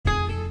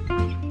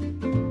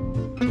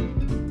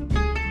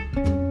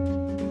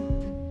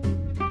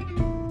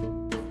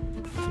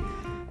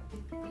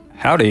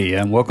Howdy,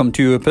 and welcome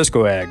to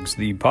Episcoags,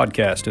 the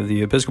podcast of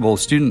the Episcopal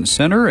Student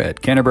Center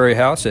at Canterbury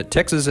House at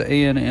Texas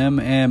A&M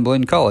and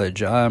Blinn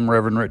College. I'm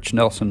Reverend Rich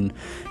Nelson,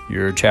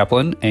 your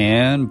chaplain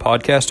and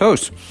podcast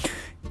host.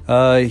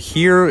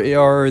 Here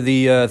are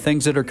the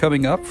things that are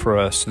coming up for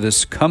us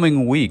this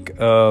coming week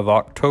of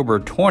October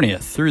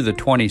 20th through the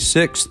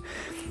 26th.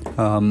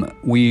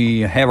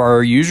 We have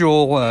our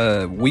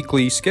usual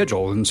weekly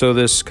schedule, and so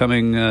this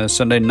coming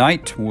Sunday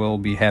night we'll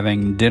be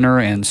having dinner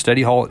and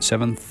study hall at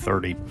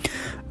 7:30.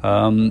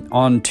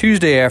 On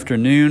Tuesday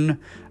afternoon,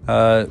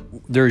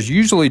 there's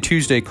usually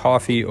Tuesday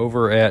coffee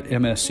over at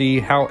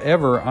MSC.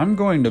 However, I'm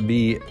going to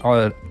be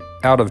out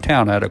of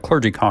town at a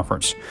clergy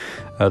conference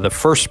the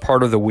first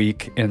part of the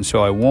week, and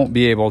so I won't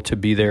be able to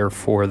be there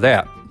for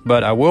that.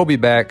 But I will be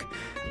back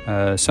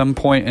some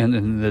point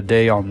in the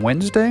day on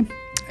Wednesday,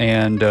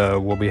 and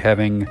we'll be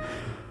having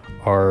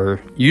our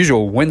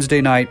usual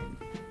Wednesday night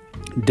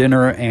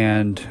dinner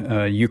and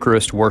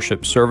Eucharist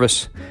worship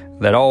service.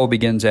 That all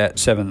begins at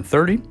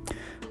 7:30.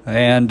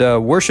 And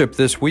worship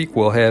this week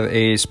will have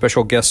a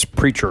special guest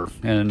preacher,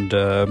 and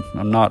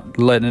I'm not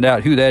letting it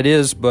out who that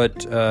is,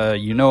 but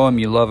you know him,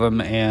 you love him,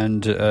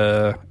 and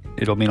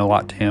it'll mean a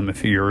lot to him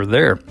if you're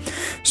there.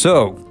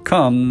 So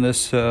come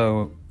this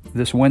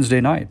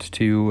Wednesday night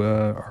to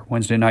our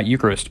Wednesday night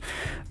Eucharist.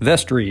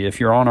 Vestry, if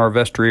you're on our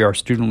vestry, our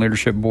student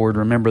leadership board,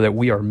 remember that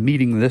we are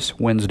meeting this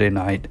Wednesday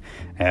night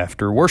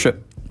after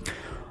worship.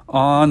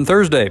 On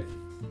Thursday,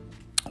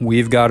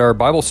 we've got our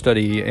Bible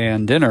study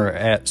and dinner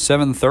at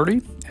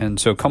 7:30, and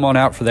so come on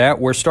out for that.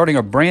 We're starting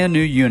a brand new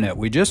unit.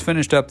 We just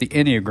finished up the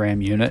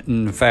Enneagram unit.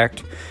 In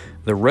fact,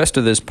 the rest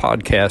of this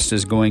podcast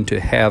is going to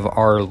have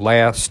our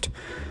last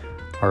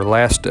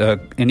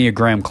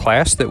Enneagram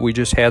class that we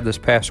just had this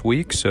past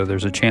week, so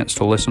there's a chance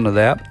to listen to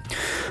that.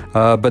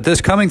 But this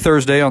coming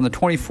Thursday, on the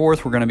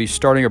 24th, we're going to be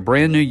starting a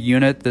brand new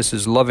unit. This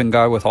is Loving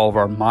God with All of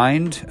Our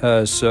Mind.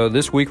 So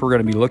this week, we're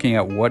going to be looking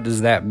at what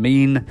does that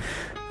mean.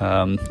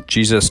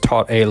 Jesus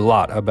taught a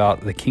lot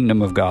about the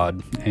kingdom of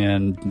God,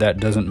 and that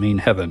doesn't mean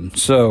heaven.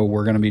 So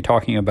we're going to be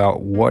talking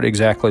about what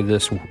exactly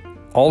this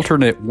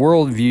alternate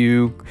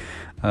worldview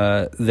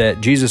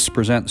that Jesus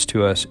presents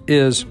to us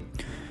is,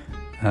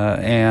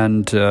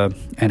 and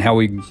how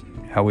we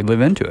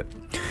live into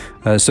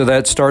it. So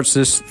that starts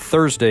this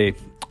Thursday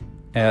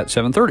at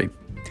 7:30.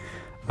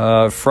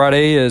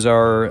 Friday is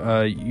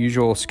our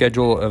usual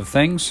schedule of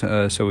things.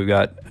 So we've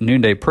got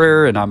noonday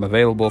prayer, and I'm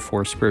available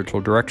for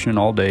spiritual direction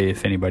all day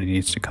if anybody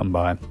needs to come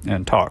by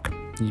and talk.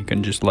 You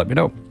can just let me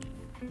know.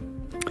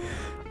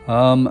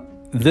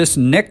 This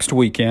next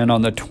weekend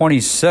on the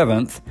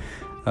 27th,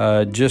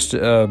 just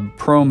a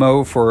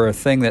promo for a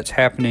thing that's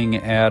happening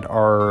at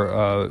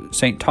our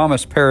St.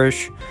 Thomas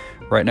Parish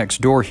right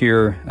next door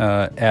here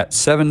at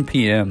 7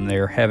 p.m.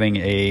 They're having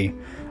a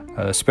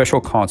special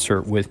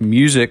concert with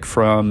music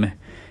from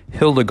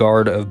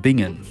Hildegard of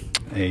Bingen,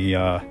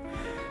 a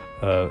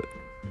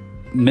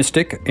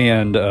mystic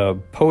and a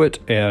poet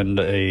and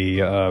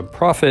a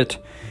prophet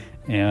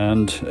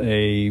and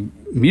a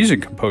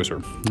music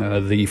composer.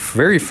 The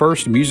very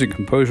first music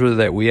composer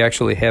that we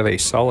actually have a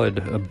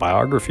solid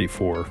biography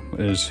for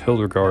is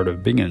Hildegard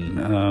of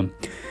Bingen,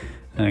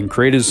 and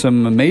created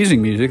some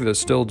amazing music that's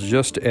still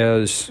just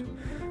as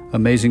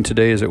amazing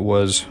today as it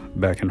was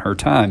back in her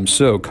time.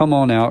 So come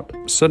on out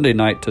Sunday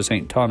night to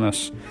St.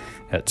 Thomas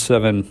at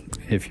 7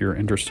 if you're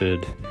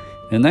interested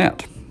in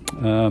that.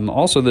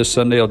 Also this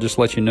Sunday, I'll just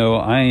let you know,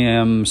 I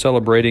am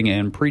celebrating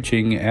and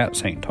preaching at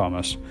St.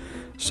 Thomas.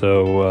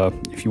 So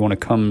if you want to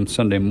come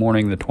Sunday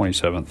morning, the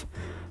 27th,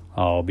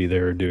 I'll be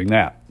there doing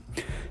that.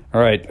 All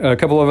right, a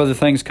couple of other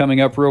things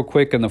coming up real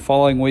quick in the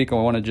following week. I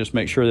want to just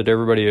make sure that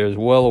everybody is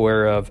well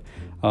aware of.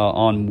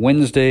 On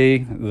Wednesday,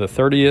 the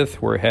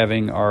 30th, we're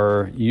having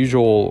our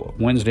usual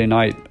Wednesday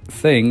night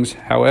things.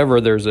 However,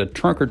 there's a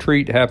trunk or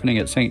treat happening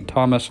at St.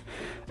 Thomas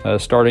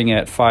starting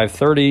at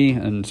 5:30,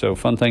 and so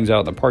fun things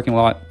out in the parking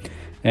lot.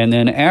 And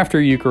then after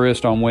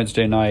Eucharist on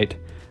Wednesday night,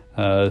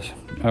 I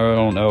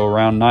don't know,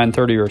 around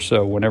 9:30 or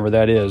so, whenever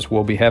that is,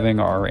 we'll be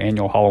having our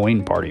annual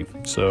Halloween party.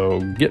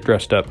 So get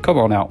dressed up. Come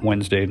on out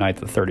Wednesday night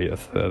the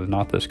 30th.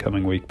 Not this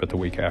coming week, but the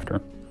week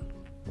after.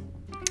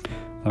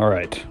 All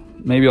right.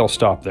 Maybe I'll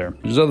stop there.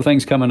 There's other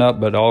things coming up,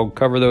 but I'll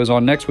cover those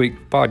on next week's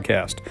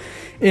podcast.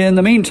 In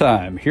the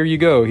meantime, here you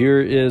go. Here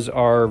is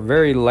our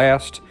very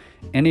last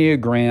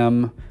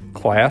Enneagram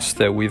class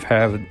that we've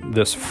had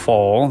this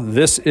fall.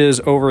 This is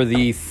over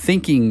the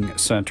Thinking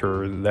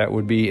Center. That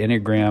would be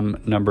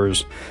Enneagram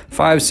numbers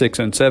 5, 6,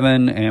 and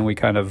 7, and we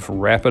kind of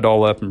wrap it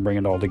all up and bring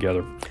it all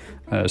together.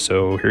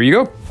 So here you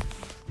go.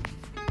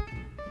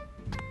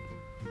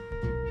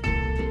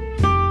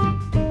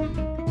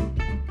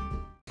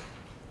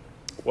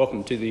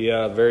 Welcome to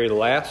the very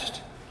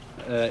last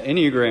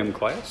Enneagram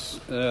class.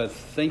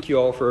 Thank you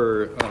all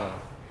for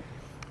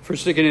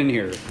sticking in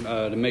here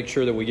to make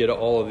sure that we get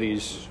all of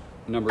these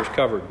numbers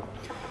covered.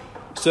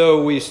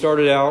 So we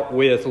started out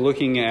with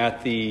looking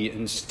at the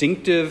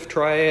instinctive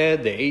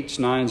triad, the 8s,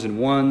 9s, and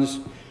 1s.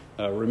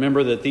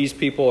 Remember that these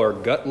people are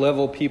gut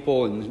level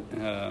people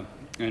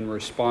and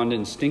respond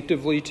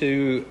instinctively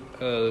to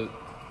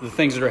the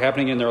things that are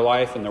happening in their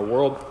life and their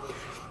world.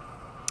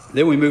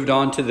 Then we moved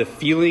on to the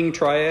feeling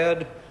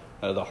triad,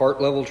 the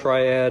heart level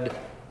triad.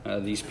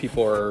 These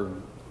people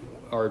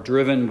are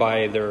driven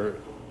by their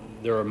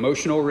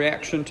emotional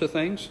reaction to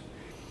things.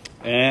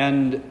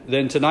 And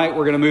then tonight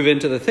we're going to move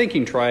into the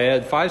thinking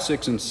triad, 5,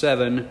 6, and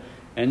 7.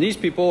 And these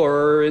people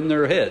are in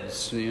their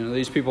heads.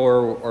 These people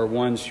are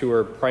ones who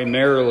are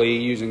primarily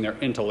using their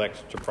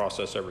intellect to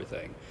process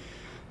everything.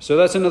 So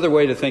that's another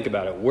way to think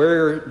about it.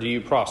 Where do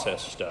you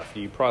process stuff? Do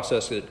you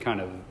process it kind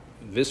of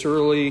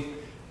viscerally,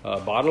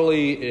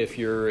 bodily, if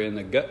you're in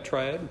the gut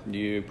triad? Do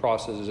you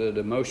process it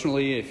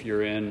emotionally if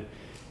you're in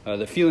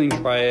the feeling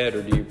triad?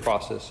 Or do you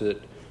process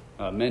it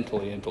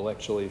mentally,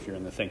 intellectually if you're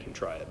in the thinking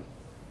triad?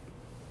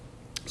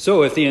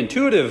 So if the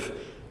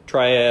intuitive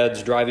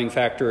triad's driving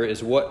factor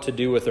is what to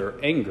do with their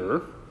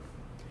anger,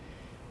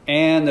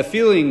 and the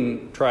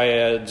feeling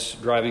triad's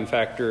driving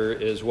factor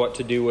is what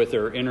to do with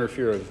their inner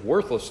fear of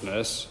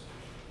worthlessness,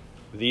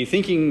 the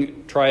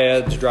thinking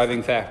triad's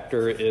driving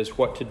factor is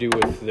what to do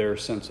with their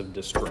sense of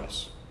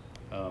distress.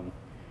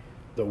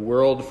 The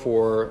world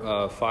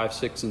for 5,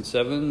 6, and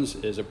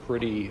 7s is a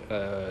pretty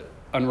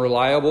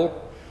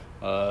unreliable,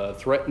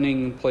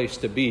 threatening place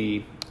to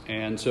be.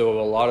 And so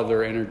a lot of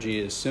their energy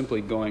is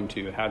simply going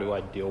to, how do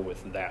I deal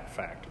with that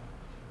fact?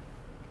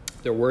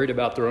 They're worried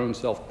about their own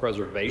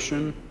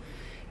self-preservation,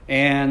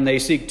 and they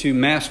seek to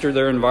master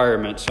their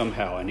environment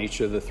somehow, and each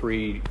of the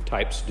 3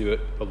 types do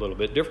it a little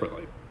bit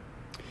differently.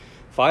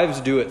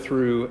 5s do it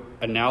through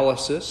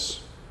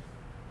analysis,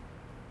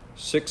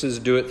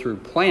 6s do it through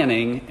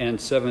planning,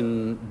 and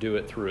 7 do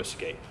it through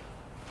escape.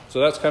 So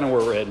that's kind of where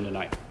we're heading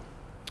tonight.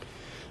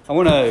 I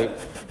want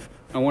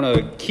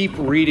to keep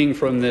reading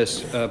from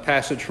this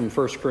passage from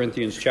 1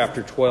 Corinthians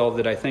chapter 12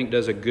 that I think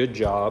does a good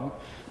job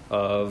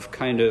of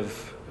kind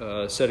of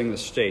setting the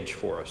stage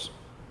for us.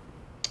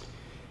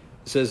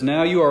 It says,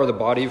 "Now you are the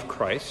body of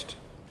Christ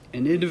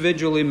and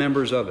individually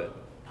members of it.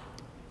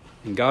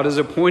 And God has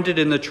appointed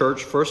in the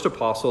church first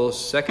apostles,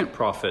 second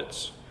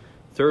prophets,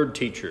 third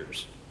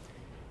teachers,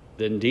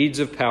 then deeds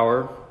of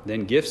power,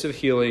 then gifts of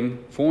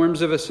healing,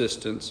 forms of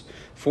assistance,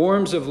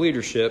 forms of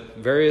leadership,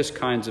 various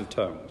kinds of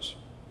tongues.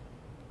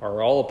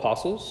 Are all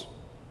apostles?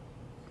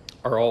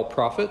 Are all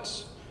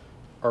prophets?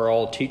 Are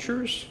all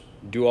teachers?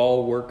 Do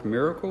all work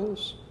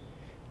miracles?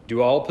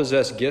 Do all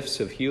possess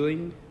gifts of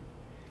healing?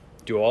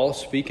 Do all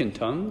speak in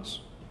tongues?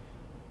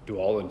 Do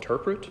all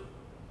interpret?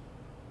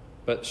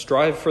 But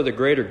strive for the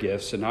greater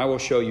gifts, and I will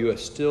show you a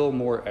still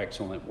more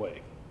excellent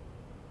way."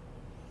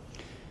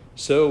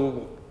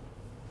 So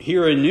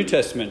here in New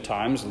Testament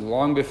times,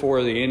 long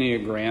before the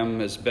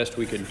Enneagram, as best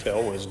we can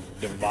tell, was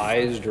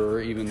devised or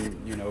even,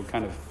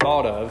 kind of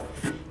thought of,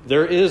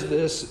 there is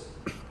this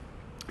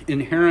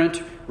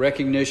inherent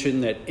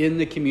recognition that in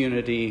the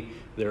community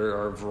there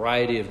are a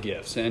variety of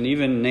gifts, and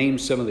even name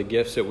some of the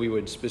gifts that we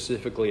would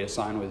specifically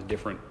assign with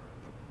different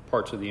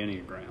parts of the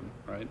Enneagram,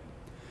 right?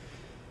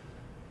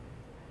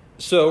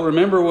 So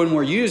remember, when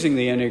we're using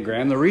the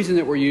Enneagram, the reason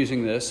that we're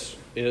using this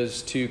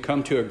is to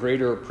come to a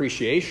greater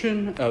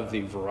appreciation of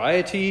the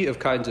variety of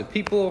kinds of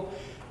people,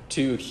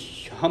 to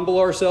humble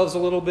ourselves a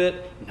little bit.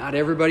 Not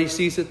everybody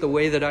sees it the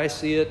way that I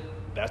see it.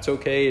 That's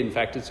okay. In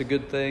fact, it's a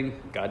good thing.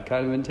 God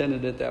kind of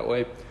intended it that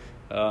way.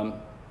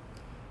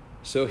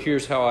 So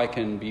here's how I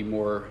can be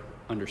more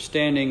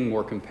understanding,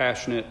 more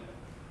compassionate,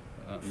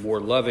 more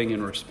loving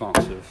and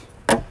responsive.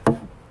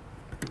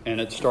 And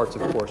it starts,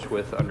 of course,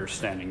 with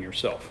understanding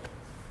yourself.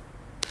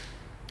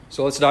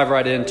 So let's dive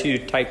right into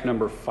type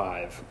number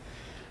 5.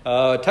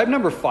 Type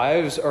number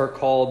 5s are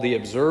called the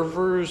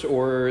observers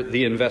or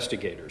the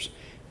investigators.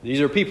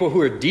 These are people who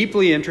are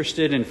deeply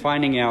interested in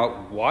finding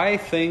out why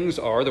things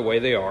are the way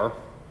they are,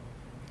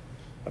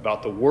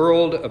 about the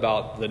world,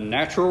 about the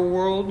natural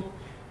world,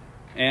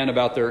 and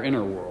about their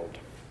inner world.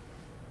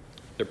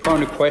 They're prone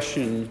to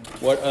question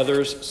what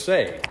others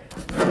say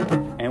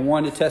and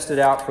want to test it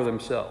out for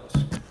themselves.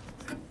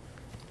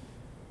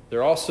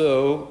 They're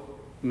also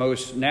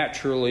most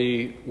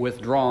naturally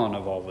withdrawn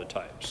of all the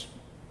types.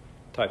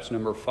 Types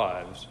number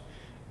 5s.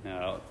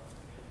 Now,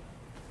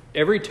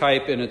 every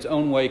type in its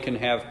own way can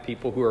have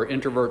people who are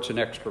introverts and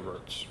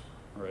extroverts,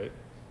 right?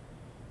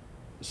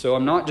 So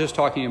I'm not just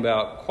talking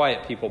about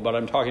quiet people, but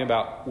I'm talking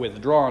about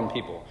withdrawn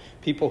people.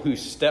 People who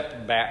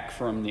step back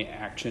from the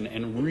action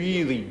and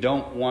really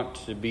don't want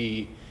to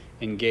be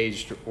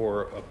engaged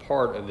or a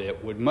part of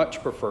it, would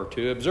much prefer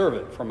to observe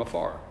it from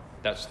afar.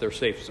 That's their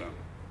safe zone.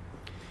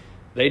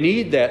 They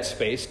need that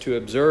space to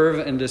observe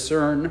and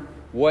discern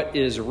what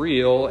is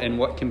real and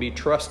what can be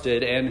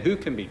trusted and who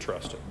can be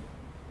trusted.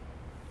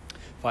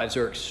 5s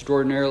are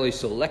extraordinarily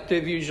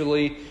selective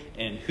usually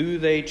in who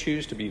they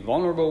choose to be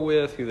vulnerable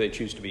with, who they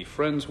choose to be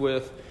friends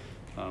with.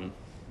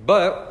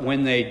 But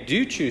when they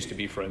do choose to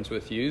be friends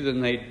with you,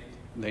 then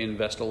they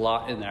invest a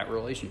lot in that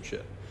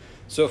relationship.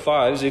 So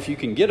 5s, if you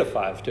can get a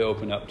 5 to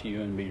open up to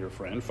you and be your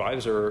friend,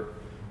 5s are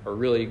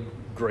really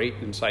great,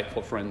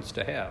 insightful friends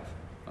to have.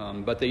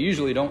 But they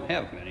usually don't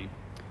have many,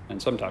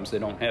 and sometimes they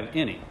don't have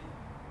any.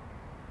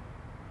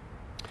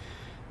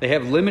 They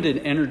have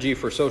limited energy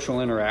for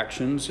social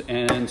interactions,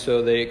 and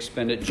so they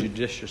expend it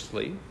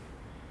judiciously.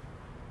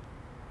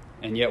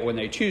 And yet when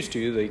they choose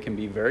to, they can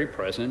be very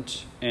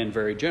present and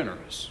very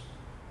generous.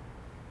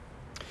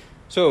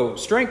 So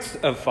strengths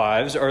of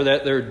 5s are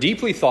that they're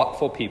deeply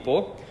thoughtful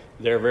people,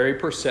 they're very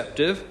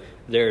perceptive,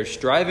 they're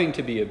striving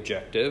to be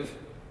objective,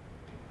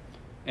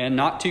 and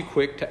not too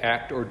quick to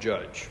act or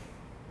judge.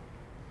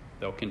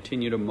 They'll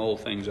continue to mull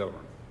things over.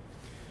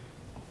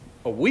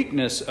 A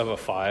weakness of a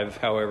 5,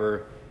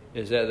 however,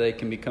 is that they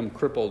can become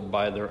crippled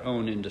by their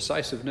own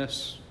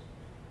indecisiveness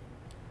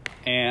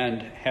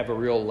and have a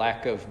real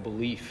lack of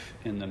belief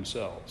in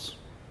themselves.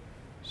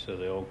 So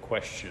they'll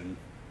question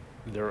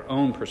their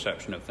own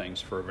perception of things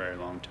for a very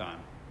long time.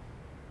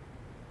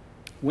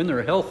 When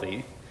they're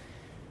healthy,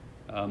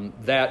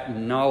 that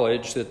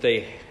knowledge that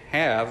they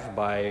have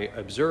by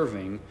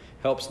observing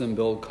helps them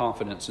build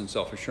confidence and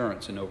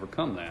self-assurance and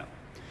overcome that.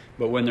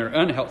 But when they're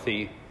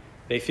unhealthy,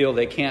 they feel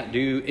they can't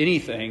do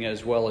anything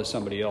as well as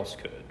somebody else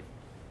could.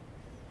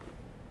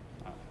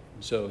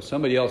 So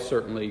somebody else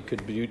certainly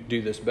could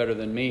do this better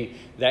than me.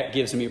 That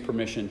gives me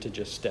permission to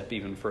just step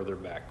even further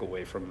back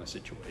away from the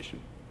situation.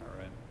 All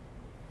right.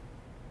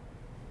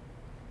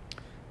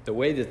 The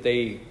way that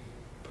they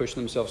push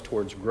themselves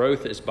towards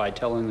growth is by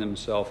telling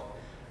themselves,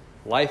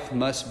 life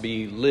must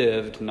be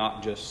lived,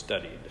 not just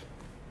studied.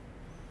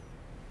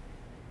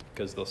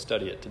 Because they'll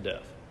study it to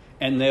death.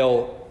 And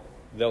they'll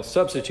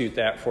substitute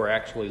that for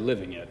actually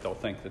living it. They'll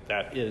think that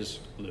that is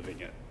living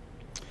it.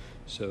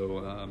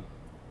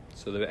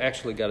 So they've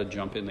actually got to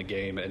jump in the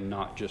game and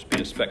not just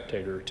be a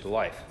spectator to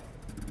life.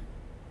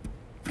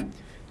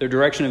 Their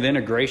direction of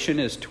integration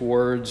is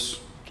towards,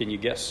 can you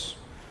guess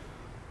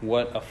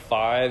what a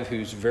 5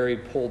 who's very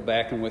pulled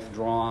back and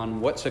withdrawn,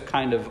 what's a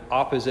kind of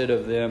opposite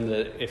of them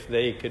that if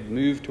they could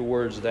move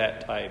towards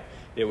that type,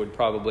 it would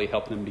probably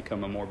help them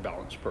become a more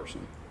balanced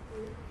person?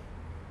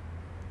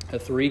 A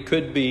 3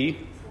 could be,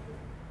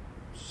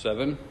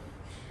 7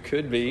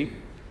 could be,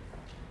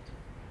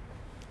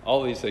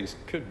 all these things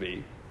could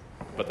be,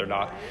 but they're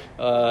not.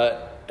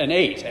 An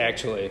 8,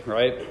 actually,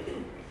 right?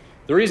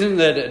 The reason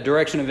that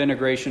direction of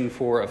integration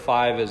for a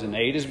 5 is an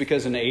 8 is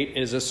because an 8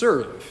 is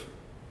assertive.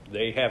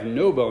 They have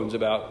no bones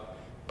about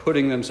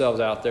putting themselves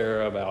out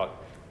there, about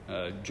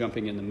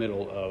jumping in the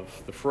middle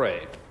of the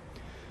fray.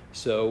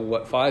 So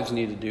what 5s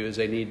need to do is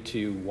they need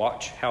to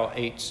watch how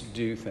 8s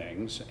do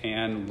things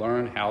and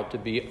learn how to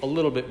be a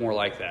little bit more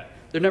like that.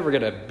 They're never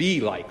going to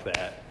be like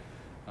that,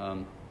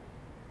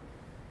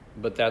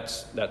 but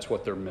that's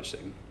what they're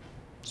missing.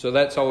 So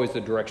that's always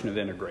the direction of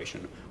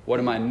integration.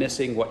 What am I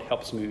missing? What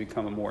helps me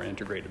become a more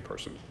integrated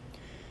person?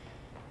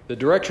 The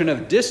direction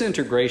of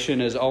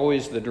disintegration is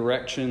always the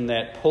direction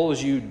that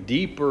pulls you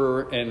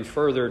deeper and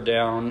further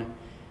down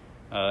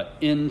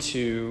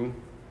into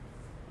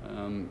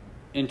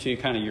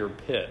kind of your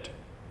pit.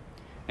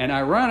 And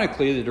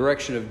ironically, the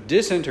direction of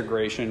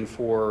disintegration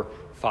for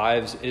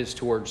 5s is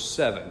towards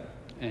 7.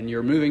 And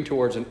you're moving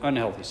towards an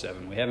unhealthy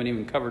 7. We haven't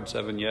even covered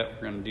 7 yet.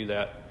 We're going to do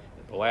that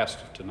at the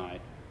last of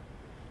tonight.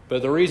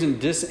 But the reason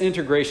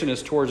disintegration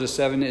is towards a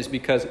 7 is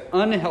because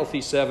unhealthy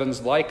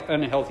 7s, like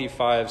unhealthy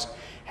 5s,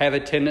 have a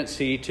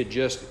tendency to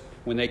just,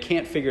 when they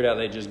can't figure it out,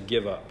 they just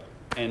give up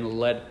and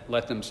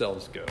let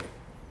themselves go.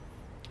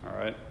 All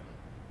right?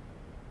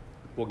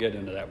 We'll get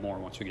into that more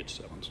once we get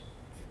to 7s.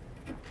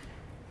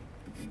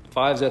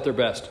 5s at their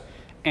best.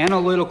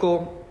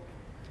 Analytical,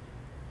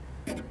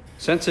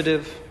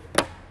 sensitive,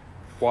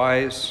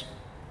 wise,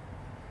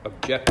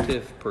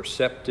 objective,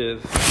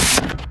 perceptive,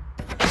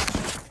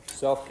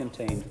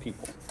 self-contained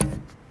people.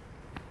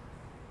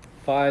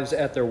 5s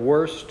at their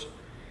worst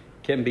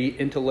can be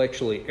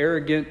intellectually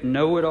arrogant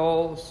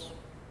know-it-alls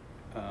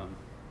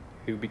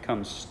who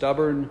become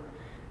stubborn,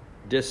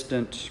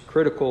 distant,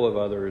 critical of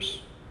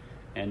others,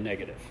 and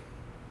negative.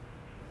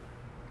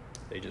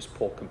 They just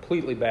pull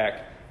completely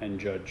back and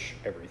judge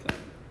everything.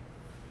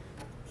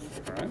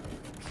 All right?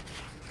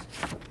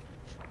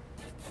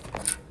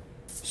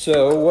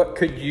 So what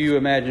could you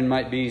imagine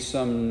might be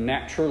some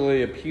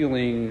naturally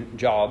appealing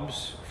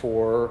jobs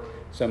for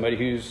somebody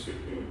who's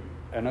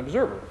an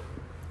observer?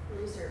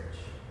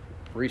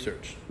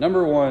 Research.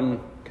 Number one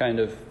kind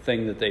of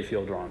thing that they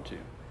feel drawn to.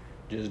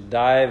 Just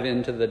dive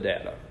into the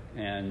data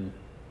and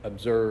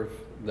observe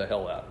the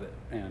hell out of it.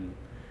 And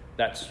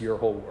that's your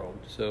whole world.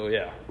 So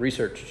yeah,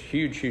 research,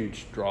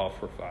 huge draw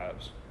for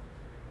 5s.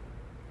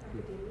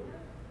 Academia?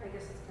 I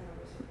guess it's kind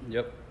of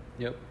research.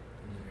 Yep.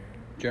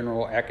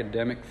 General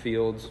academic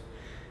fields.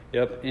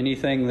 Yep,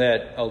 anything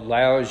that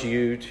allows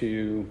you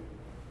to,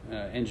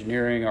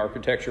 engineering,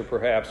 architecture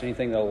perhaps,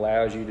 anything that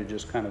allows you to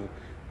just kind of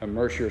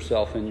immerse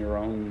yourself in your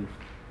own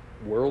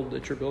world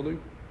that you're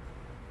building.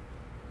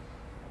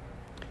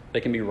 They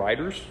can be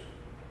writers,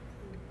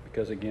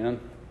 because again,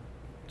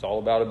 it's all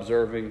about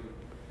observing.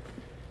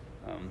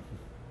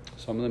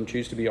 Some of them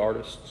choose to be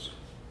artists.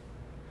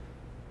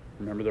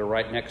 Remember, they're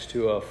right next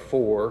to a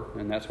 4,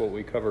 and that's what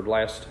we covered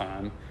last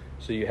time.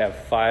 So you have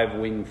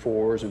 5-wing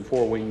 4s and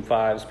 4-wing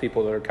 5s,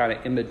 people that are kind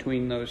of in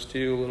between those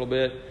two a little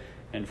bit,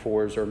 and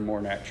 4s are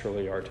more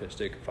naturally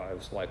artistic.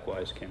 5s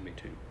likewise can be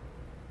too.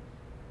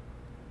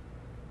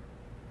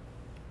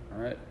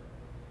 All right.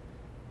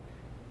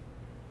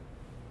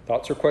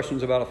 Thoughts or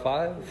questions about a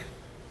 5?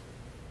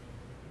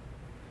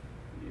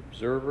 The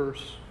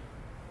observers.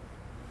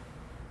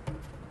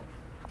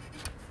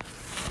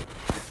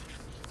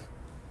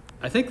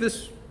 I think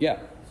this, yeah.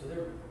 So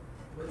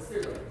what's their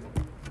root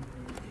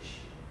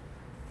issue?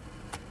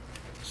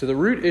 So the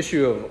root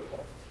issue of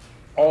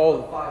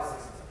all, 5, 6,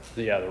 and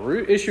 7. yeah, the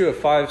root issue of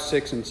 5,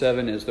 6, and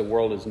 7 is the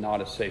world is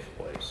not a safe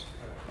place.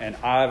 And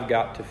I've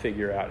got to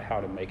figure out how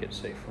to make it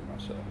safe for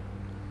myself.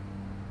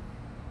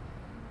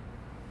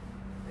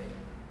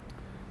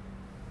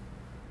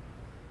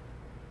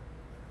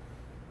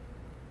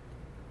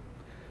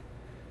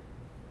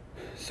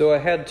 So I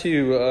had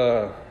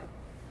to,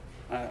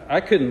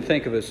 I couldn't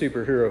think of a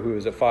superhero who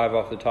was a 5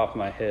 off the top of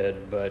my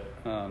head, but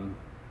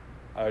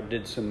I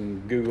did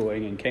some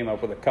Googling and came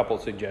up with a couple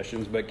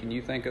suggestions. But can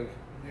you think of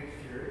Nick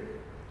Fury.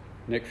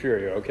 Nick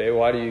Fury? Okay,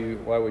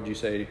 why would you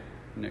say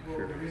Nick Well,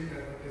 Fury? the reason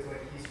I think is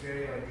like he's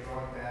very like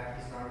drawn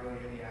back. He's not really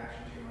in the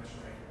action too much,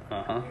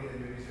 like any of the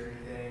movies or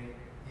anything.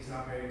 He's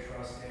not very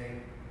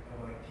trusting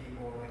of like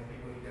people. Like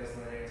people he does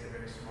let in, it's a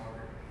very small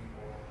group of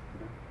people.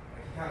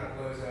 Like he kind of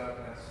blows up,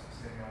 and that's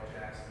Samuel L.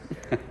 Jackson's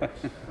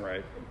character.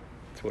 Right,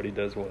 that's what he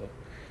does well.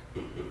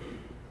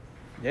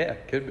 Yeah,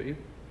 could be.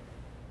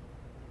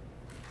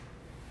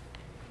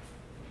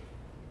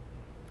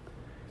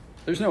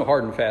 There's no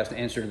hard and fast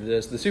answer to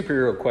this. The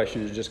superhero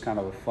question is just kind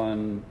of a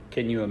fun,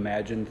 can you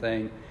imagine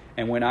thing.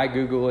 And when I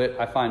Google it,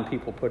 I find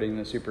people putting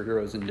the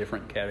superheroes in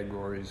different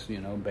categories,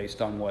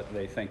 based on what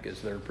they think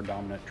is their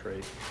predominant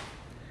trait.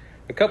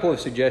 A couple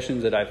of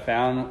suggestions that I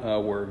found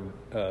were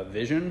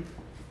vision.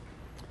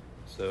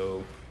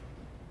 So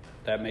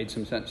that made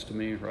some sense to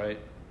me, right?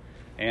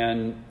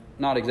 And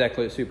not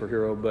exactly a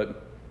superhero,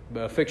 but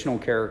a fictional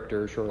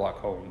character, Sherlock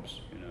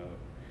Holmes,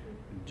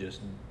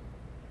 just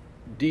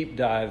deep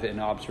dive in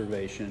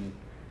observation,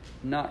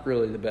 not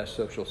really the best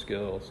social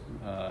skills,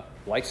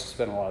 likes to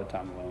spend a lot of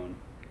time alone,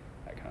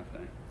 that kind of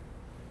thing.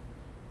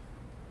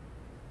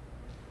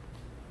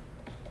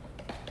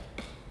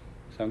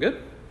 Sound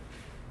good?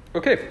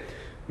 Okay,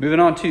 moving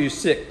on to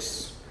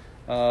 6.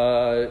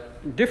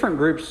 Different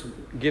groups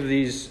give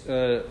these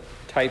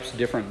types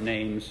different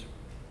names.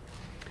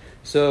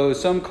 So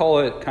some call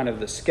it kind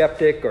of the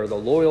skeptic or the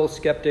loyal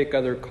skeptic,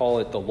 others call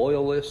it the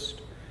loyalist.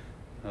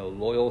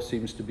 Loyal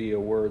seems to be a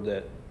word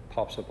that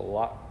pops up a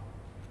lot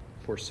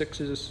for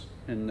 6s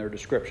in their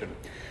description.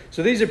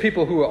 So these are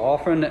people who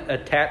often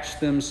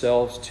attach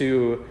themselves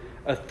to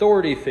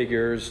authority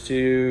figures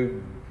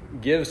to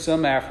give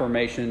some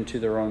affirmation to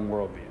their own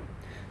worldview.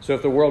 So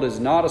if the world is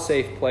not a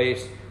safe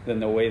place, then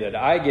the way that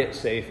I get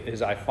safe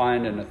is I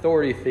find an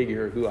authority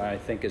figure who I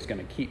think is going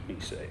to keep me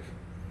safe.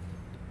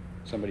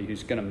 Somebody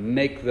who's going to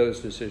make those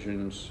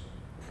decisions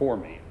for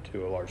me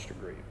to a large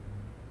degree.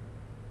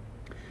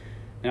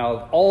 Now,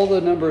 of all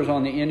the numbers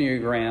on the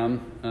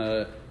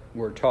Enneagram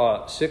we're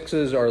taught,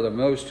 6s are the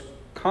most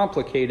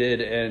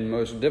complicated and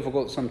most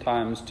difficult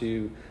sometimes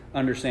to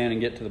understand and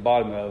get to the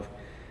bottom of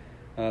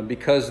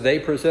because they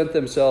present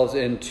themselves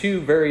in 2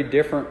 very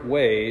different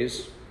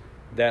ways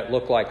that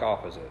look like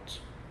opposites,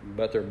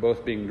 but they're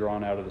both being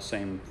drawn out of the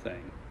same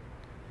thing.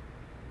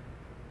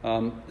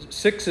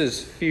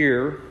 6s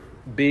fear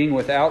being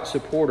without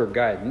support or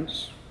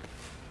guidance,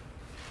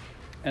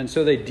 and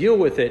so they deal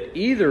with it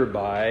either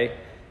by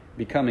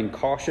becoming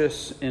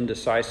cautious,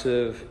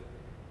 indecisive,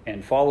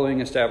 and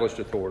following established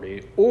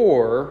authority,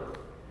 or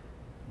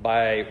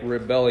by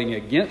rebelling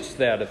against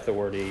that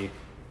authority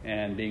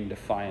and being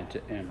defiant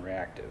and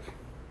reactive.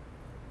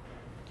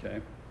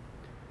 Okay?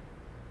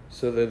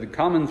 So the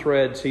common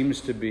thread seems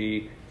to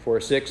be, for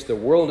a 6, the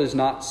world is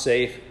not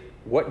safe.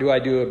 What do I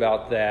do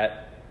about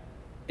that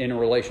in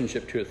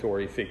relationship to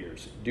authority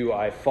figures? Do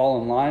I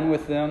fall in line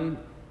with them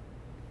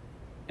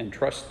and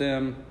trust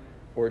them,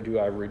 or do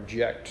I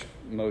reject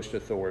most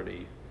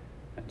authority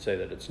and say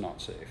that it's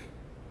not safe?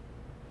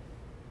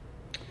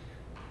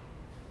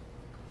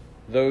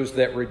 Those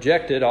that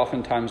reject it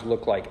oftentimes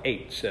look like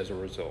 8s as a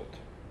result.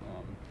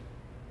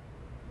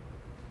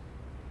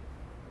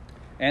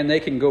 And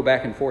they can go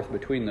back and forth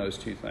between those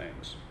 2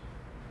 things.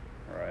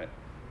 All right.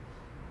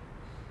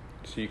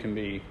 So you can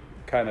be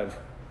kind of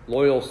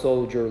loyal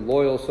soldier,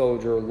 loyal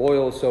soldier,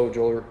 loyal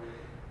soldier.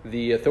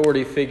 The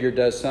authority figure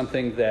does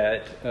something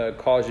that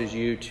causes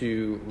you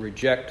to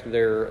reject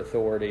their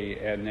authority,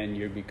 and then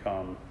you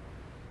become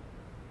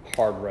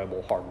hard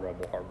rebel, hard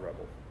rebel, hard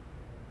rebel.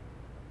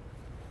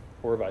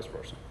 Or vice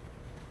versa.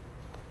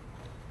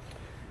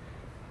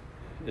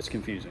 It's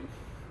confusing.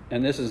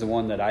 And this is the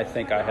one that I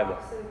think I have.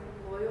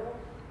 Loyal.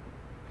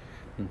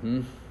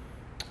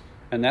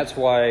 And that's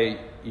why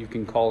you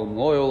can call them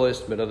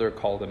loyalists, but others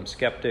call them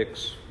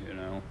skeptics,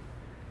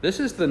 This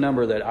is the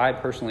number that I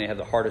personally have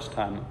the hardest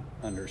time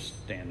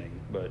understanding,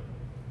 but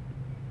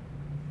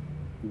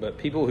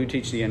people who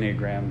teach the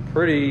Enneagram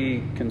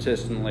pretty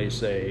consistently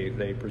say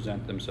they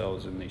present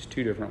themselves in these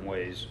 2 different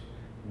ways,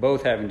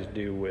 both having to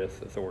do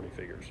with authority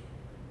figures.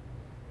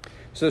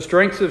 So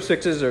strengths of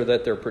 6s are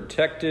that they're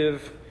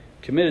protective,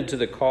 committed to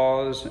the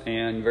cause,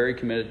 and very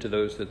committed to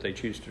those that they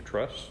choose to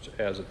trust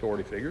as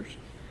authority figures.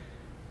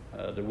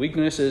 The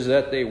weakness is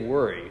that they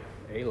worry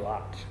a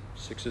lot.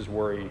 6s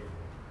worry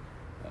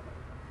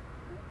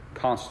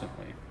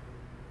constantly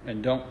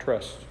and don't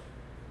trust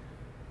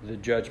the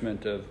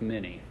judgment of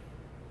many.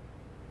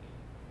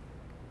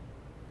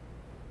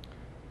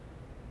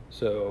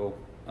 So,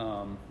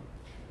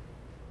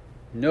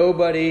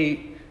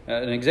 nobody,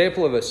 an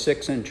example of a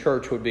 6 in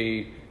church would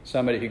be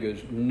somebody who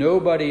goes,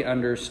 nobody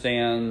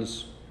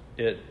understands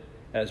it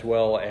as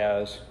well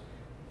as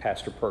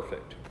Pastor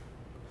Perfect.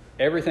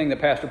 Everything that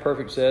Pastor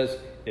Perfect says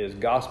is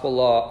gospel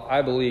law.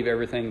 I believe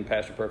everything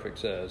Pastor Perfect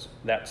says.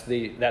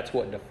 That's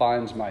what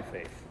defines my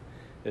faith,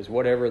 is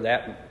whatever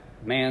that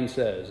man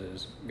says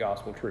is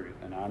gospel truth,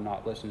 and I'm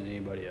not listening to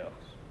anybody else,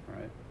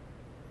 right?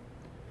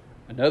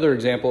 Another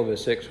example of a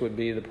 6 would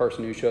be the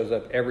person who shows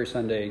up every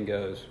Sunday and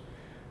goes,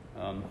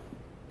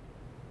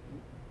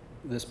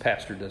 this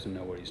pastor doesn't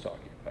know what he's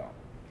talking about.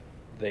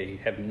 They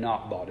have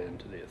not bought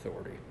into the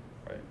authority,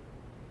 right?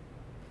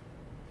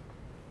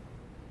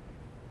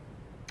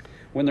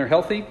 When they're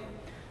healthy,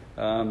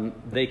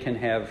 they can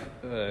have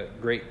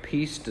great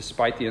peace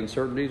despite the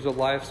uncertainties of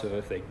life. So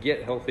if they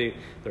get healthy,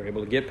 they're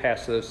able to get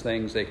past those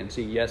things. They can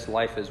see, yes,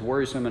 life is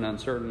worrisome and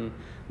uncertain,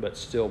 but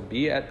still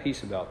be at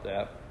peace about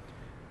that.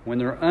 When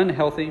they're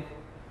unhealthy,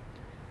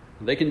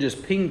 they can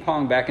just ping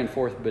pong back and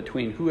forth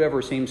between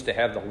whoever seems to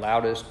have the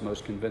loudest,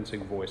 most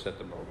convincing voice at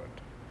the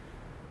moment.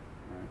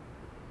 Right?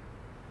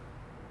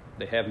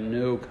 They have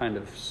no kind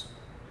of,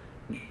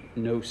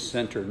 no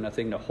center,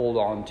 nothing to hold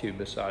on to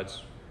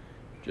besides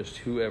just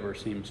whoever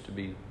seems to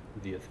be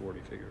the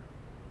authority figure.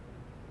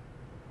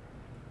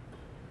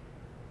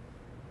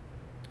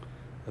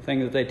 The thing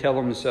that they tell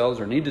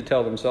themselves or need to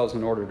tell themselves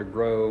in order to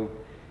grow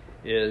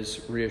is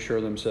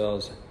reassure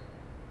themselves,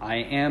 I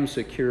am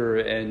secure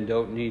and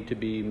don't need to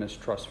be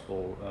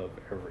mistrustful of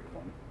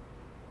everyone.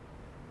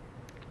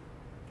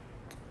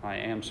 I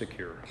am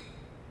secure.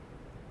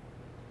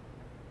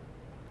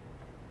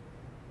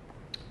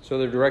 So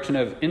their direction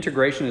of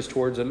integration is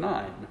towards a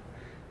 9.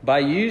 By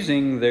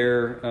using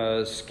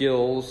their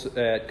skills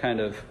at kind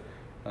of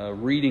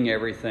reading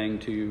everything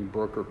to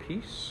broker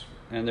peace,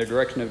 and their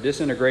direction of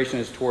disintegration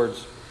is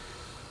towards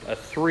a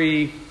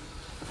 3.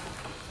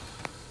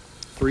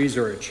 3s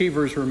are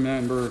achievers,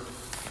 remember,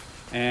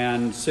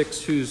 and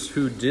 6s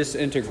who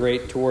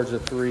disintegrate towards a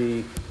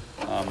 3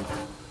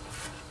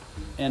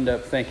 end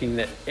up thinking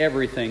that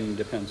everything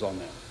depends on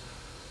them.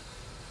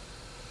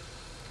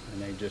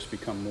 And they just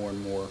become more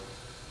and more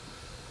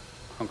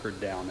hunkered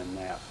down in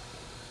that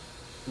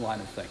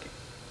line of thinking.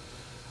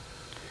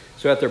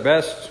 So at their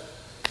best,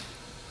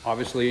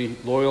 obviously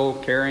loyal,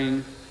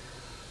 caring,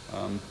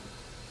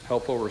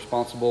 helpful,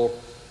 responsible,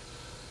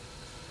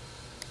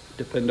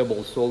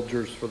 dependable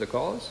soldiers for the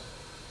cause.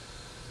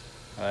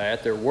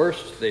 At their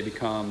worst, they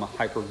become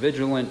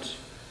hypervigilant,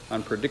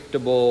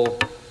 unpredictable,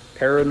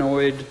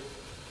 paranoid,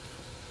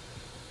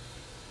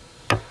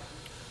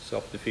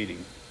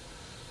 self-defeating.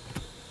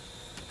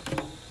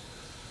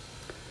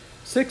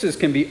 6s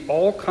can be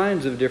all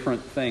kinds of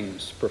different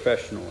things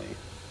professionally.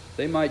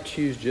 They might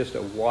choose just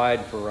a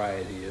wide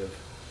variety of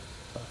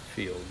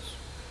fields,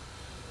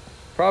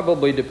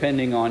 probably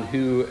depending on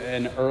who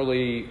an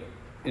early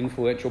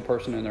influential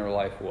person in their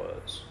life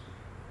was.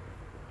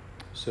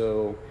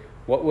 So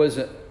what was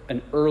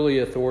an early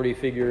authority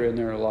figure in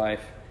their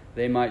life,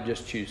 they might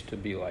just choose to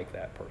be like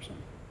that person.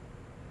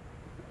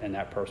 And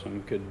that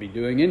person could be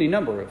doing any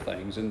number of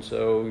things. And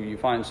so you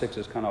find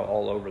 6s kind of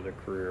all over the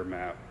career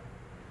map.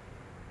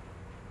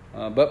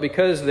 But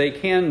because they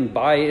can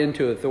buy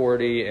into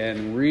authority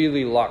and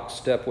really lock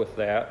step with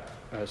that,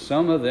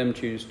 some of them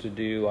choose to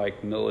do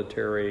like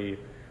military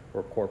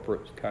or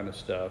corporate kind of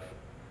stuff.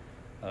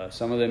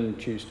 Some of them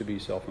choose to be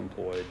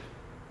self-employed,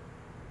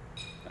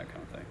 that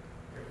kind of thing.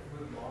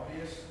 Would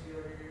lobbyists be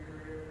like a good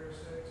career for a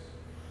 6?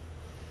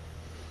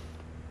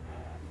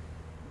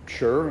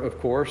 Sure, of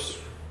course.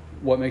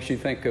 What makes you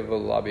think of a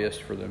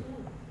lobbyist for them?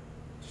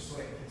 Just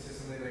like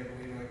consistently like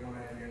believing like one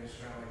idea and just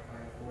trying to like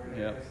find for it.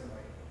 Yeah. I guess, and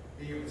like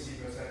being able to see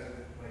both sides of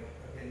the like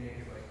opinion,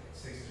 because like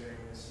 6s are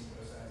able to see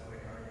both sides of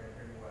like argument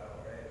pretty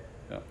well, right?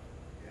 Yeah.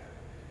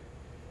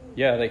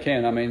 Yeah. Yeah, they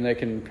can. I mean, they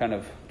can kind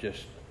of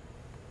just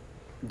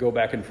go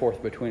back and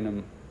forth between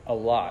them a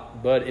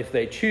lot. But if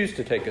they choose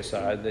to take a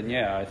side, then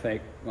yeah, I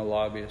think a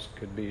lobbyist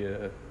could be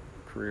a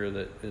career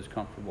that is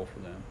comfortable for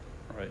them,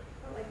 right?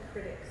 I like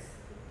critics,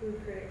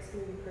 food critics,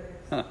 movie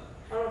critics. Huh.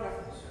 I don't know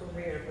if that's a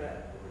career,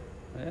 but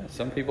Yeah,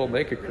 some people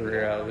make a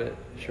career out of it,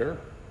 sure.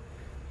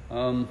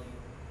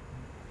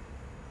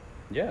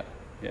 Yeah.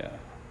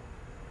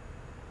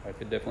 I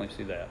could definitely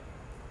see that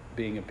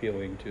being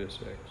appealing to a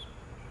 6.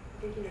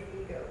 thinking of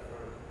Ego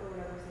from, or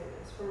whatever his name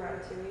is, from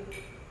Ratatouille.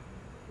 He's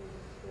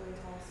really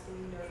tall,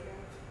 skinny, dark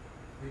guy.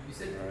 Wait, you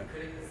said Right.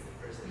 critic, that's the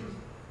first thing.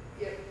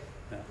 Yep.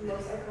 Yeah.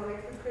 Most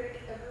iconic food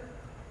critic ever.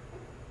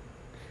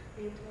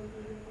 Anton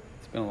Ego.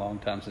 It's been a long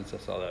time since I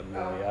saw that movie.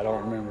 Oh. I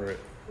don't remember it.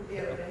 The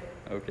other day.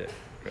 Okay,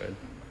 good.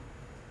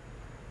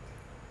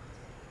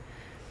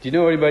 Do you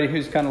know anybody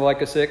who's kind of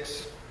like a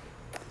 6?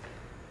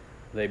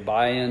 They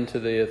buy into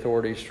the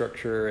authority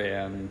structure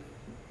and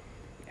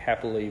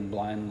happily,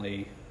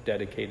 blindly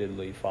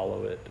dedicatedly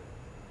follow it,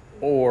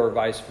 or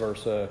vice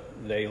versa,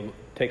 they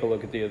take a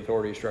look at the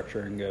authority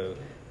structure and go,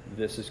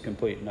 this is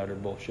complete and utter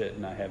bullshit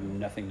and I have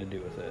nothing to do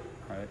with it,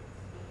 right?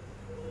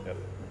 Yep.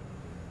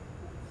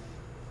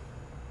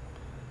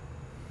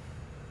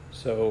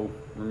 So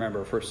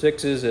remember, for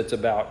 6s, it's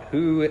about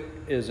who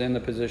is in the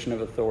position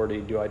of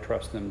authority. Do I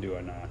trust them? Do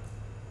I not?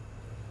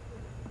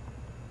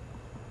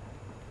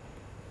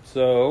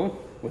 So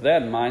with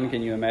that in mind,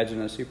 can you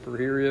imagine a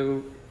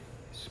superhero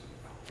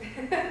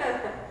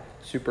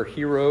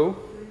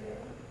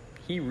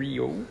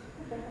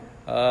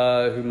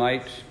who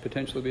might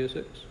potentially be a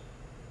 6?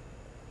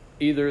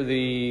 Either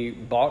the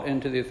bought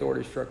into the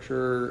authority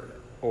structure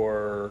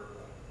or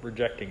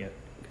rejecting it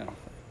kind of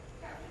thing.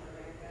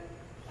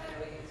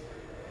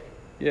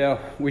 Yeah,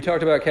 we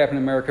talked about Captain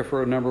America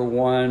for number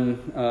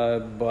 1,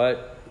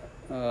 but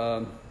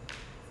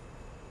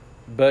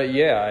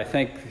yeah, I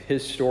think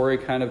his story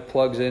kind of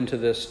plugs into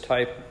this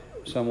type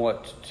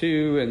somewhat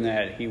too, in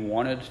that he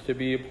wanted to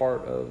be a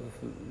part of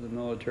the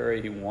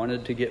military. He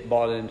wanted to get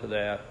bought into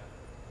that.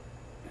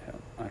 Yeah,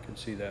 I could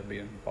see that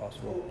being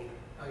possible.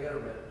 I gotta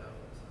read it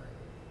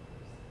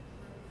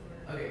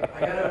though. Okay, I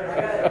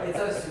gotta. It's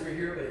not a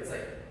superhero, but it's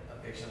like a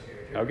fictional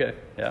character. Okay,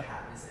 yeah.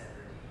 Katniss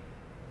Everdeen.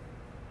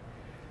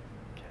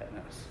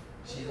 Katniss.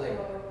 She like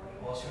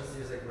all she wants to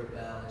do is like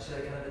rebel, and she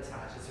like kind of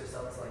attaches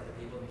herself to like the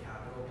people in the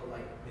capital, but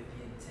like with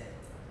the intent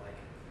of like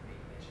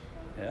making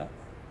it. Yeah,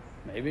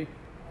 maybe.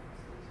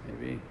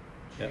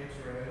 Yep. James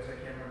Rhodes, I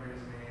can't remember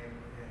his name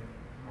in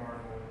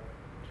Marvel.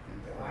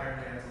 The Iron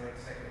Man's like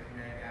second in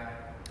command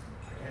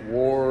guy.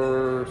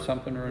 War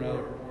something or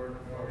another.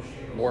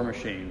 War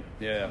Machine.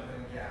 Yeah.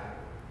 Something, yeah.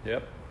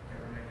 Yep.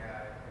 Can't remember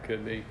that guy.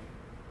 Could be.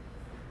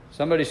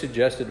 Somebody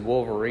suggested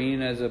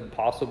Wolverine as a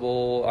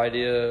possible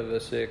idea of a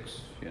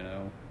 6. You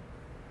know,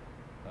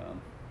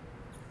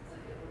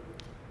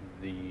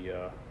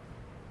 the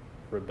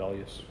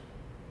rebellious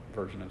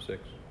version of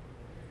 6.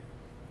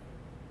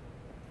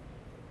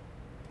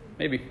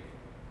 Maybe.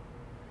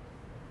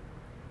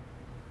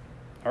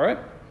 All right.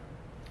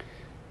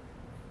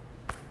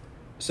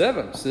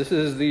 7s. This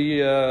is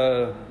the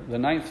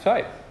 9th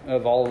type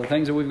of all the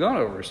things that we've gone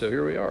over. So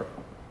here we are.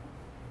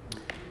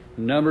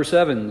 Number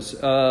 7s.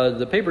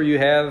 The paper you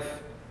have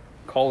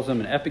calls them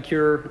an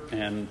epicure,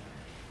 and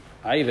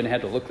I even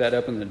had to look that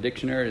up in the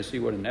dictionary to see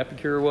what an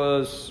epicure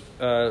was.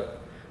 A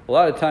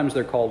lot of times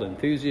they're called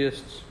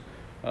enthusiasts.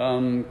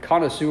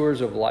 Connoisseurs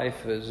of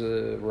life is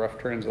a rough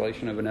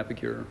translation of an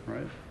epicure,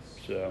 right?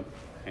 So,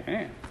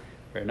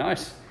 very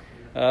nice.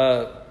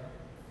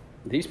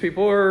 These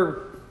people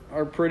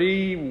are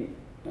pretty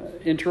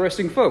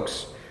interesting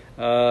folks.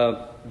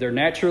 They're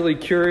naturally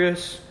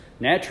curious,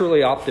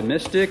 naturally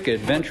optimistic,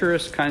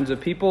 adventurous kinds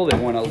of people. They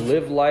want to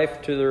live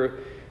life to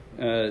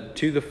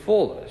the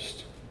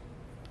fullest,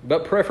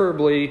 but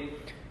preferably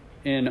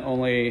in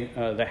only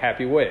the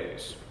happy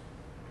ways.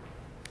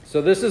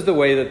 So this is the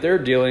way that they're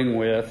dealing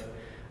with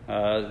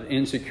the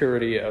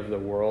insecurity of the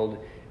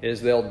world, is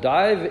they'll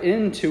dive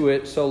into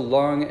it so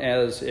long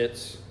as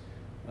it's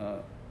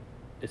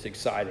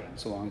exciting,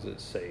 so long as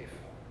it's safe.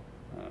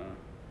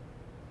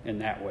 In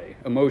that way,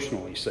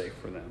 emotionally safe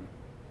for them.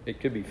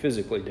 It could be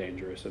physically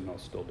dangerous and they'll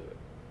still do it.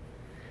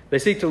 They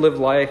seek to live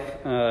life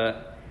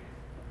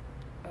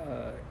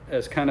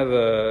as kind of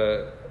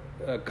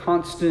a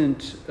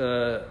constant...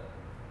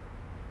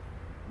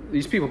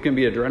 these people can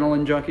be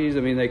adrenaline junkies. I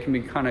mean, they can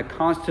be kind of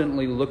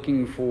constantly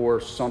looking for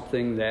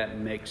something that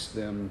makes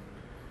them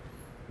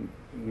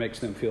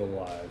feel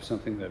alive,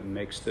 something that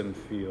makes them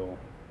feel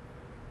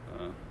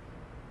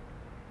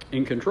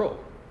in control,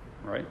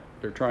 right?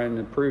 They're trying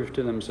to prove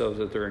to themselves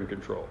that they're in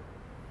control.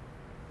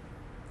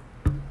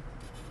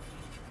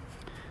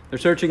 Their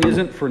searching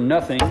isn't for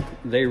nothing.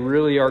 They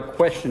really are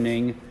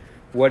questioning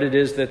what it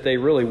is that they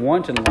really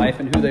want in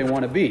life and who they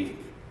want to be.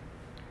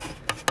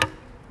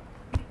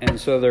 And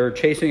so their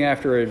chasing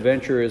after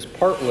adventure is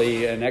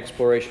partly an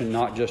exploration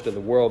not just of the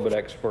world, but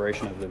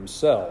exploration of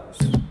themselves,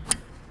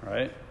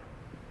 right?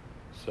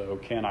 So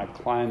can I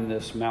climb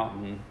this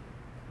mountain?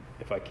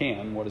 If I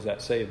can, what does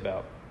that say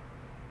about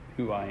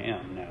who I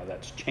am now?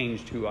 That's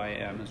changed who I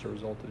am as a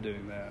result of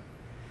doing that.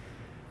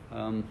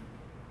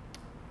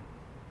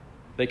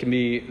 They can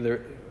be,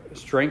 their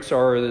strengths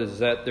is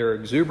that they're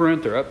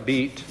exuberant, they're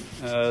upbeat,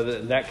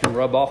 that can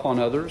rub off on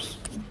others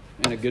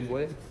in a good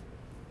way.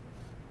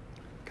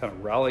 Kind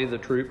of rally the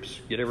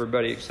troops, get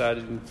everybody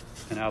excited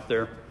and out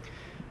there.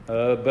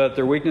 But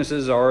their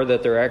weaknesses are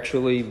that they're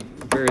actually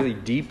very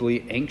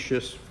deeply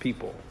anxious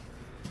people.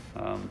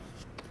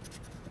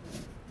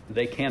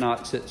 They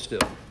cannot sit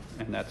still,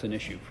 and that's an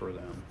issue for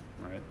them,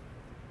 right?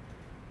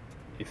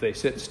 If they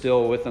sit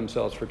still with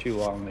themselves for too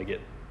long, they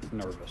get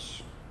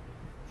nervous,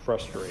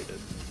 frustrated.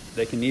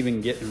 They can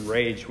even get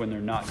enraged when they're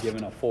not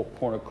given a full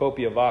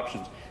cornucopia of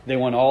options. They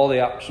want all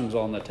the options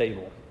on the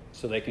table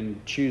so they can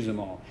choose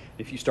them all.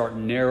 If you start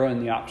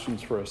narrowing the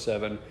options for a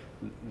 7,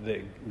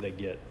 they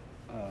can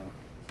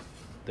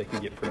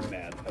get pretty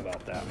mad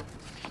about that.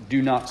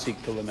 Do not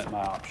seek to limit my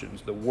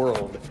options. The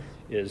world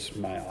is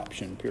my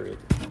option, period.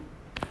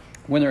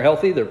 When they're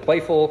healthy, they're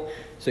playful,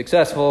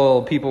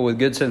 successful, people with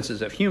good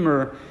senses of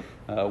humor.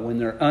 When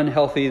they're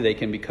unhealthy, they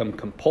can become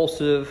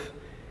compulsive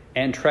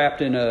and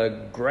trapped in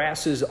a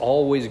grass is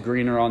always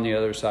greener on the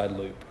other side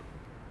loop.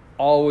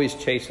 Always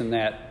chasing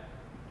that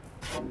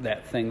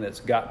thing that's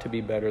got to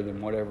be better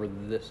than whatever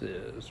this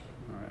is.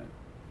 All right.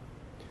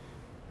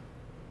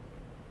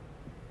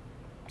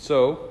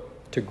 So,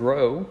 to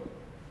grow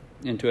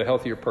into a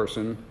healthier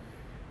person,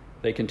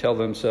 they can tell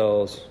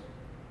themselves,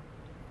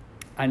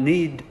 I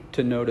need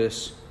to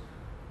notice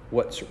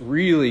what's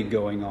really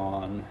going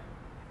on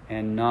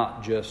and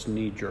not just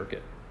knee-jerk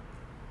it.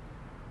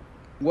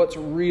 What's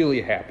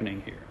really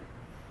happening here?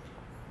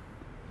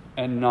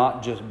 And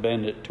not just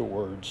bend it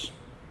towards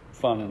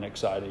fun and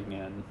exciting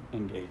and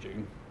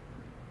engaging,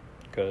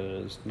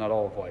 because not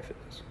all of life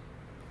is.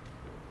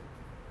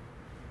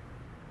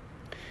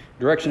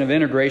 Direction of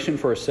integration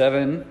for a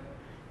 7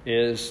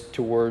 is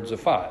towards a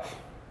 5.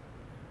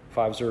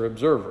 5s are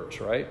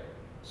observers, right?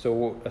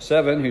 So a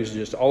 7 who's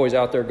just always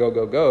out there, go,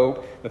 go,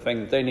 go, the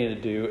thing that they need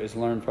to do is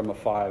learn from a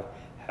 5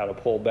 how to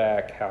pull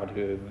back, how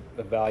to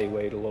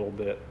evaluate a little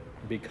bit,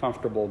 be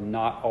comfortable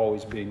not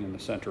always being in the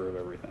center of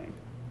everything.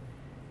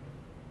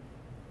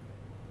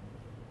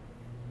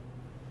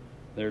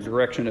 Their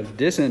direction of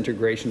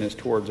disintegration is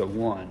towards a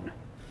 1.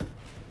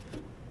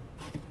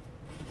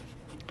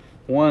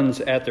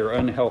 1s at their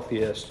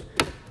unhealthiest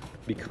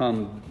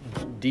become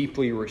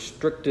deeply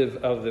restrictive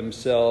of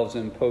themselves,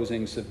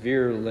 imposing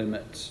severe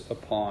limits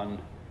upon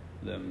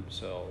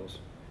themselves.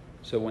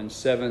 So when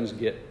 7s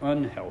get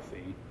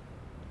unhealthy,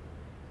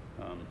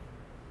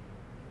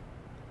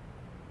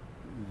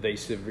 they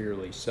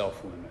severely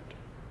self-limit.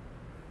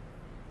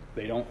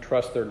 They don't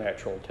trust their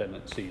natural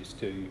tendencies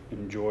to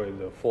enjoy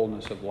the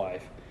fullness of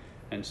life,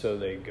 and so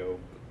they go,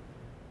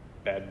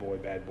 bad boy,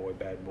 bad boy,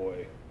 bad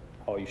boy,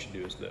 all you should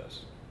do is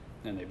this.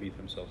 And they beat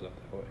themselves up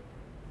that way.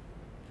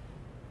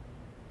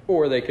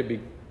 Or they could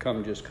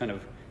become just kind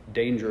of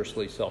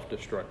dangerously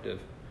self-destructive.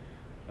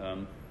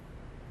 I'm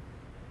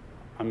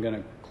going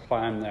to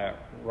climb that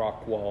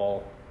rock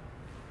wall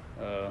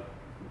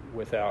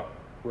without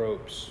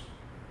ropes,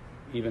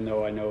 even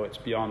though I know it's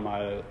beyond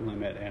my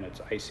limit and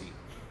it's icy.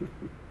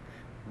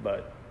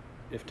 But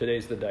if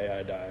today's the day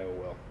I die, oh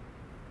well.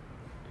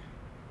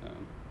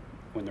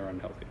 When they're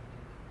unhealthy.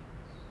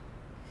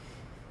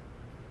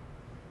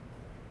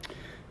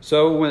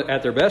 So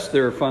at their best,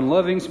 they're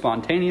fun-loving,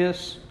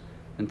 spontaneous,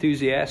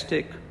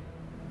 enthusiastic,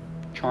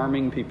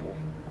 charming people.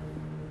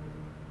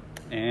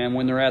 And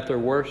when they're at their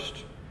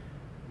worst,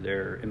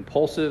 they're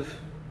impulsive,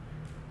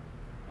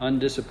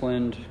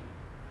 undisciplined,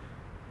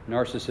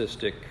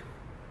 narcissistic,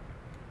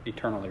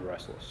 eternally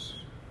restless.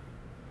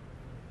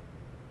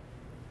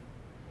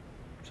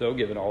 So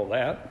given all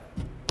that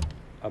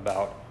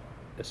about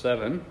a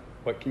 7,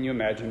 what can you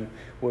imagine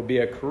would be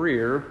a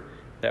career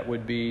that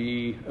would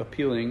be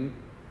appealing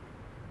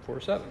for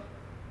a 7?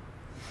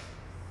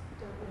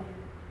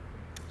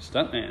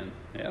 Stuntman,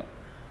 yeah.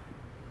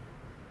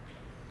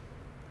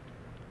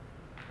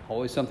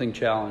 Always something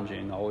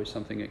challenging, always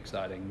something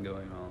exciting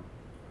going on.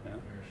 Yeah.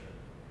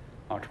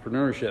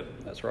 Entrepreneurship,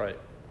 that's right.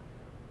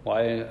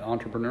 Why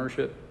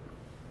entrepreneurship?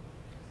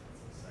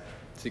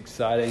 It's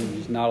exciting.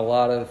 There's not a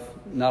lot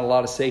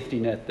of safety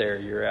net there.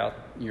 You're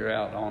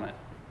out on it.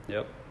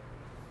 Yep.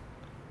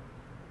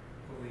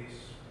 Police,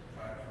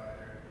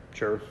 firefighter.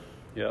 Sure.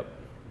 Yep.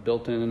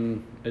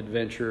 Built-in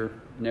adventure.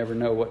 Never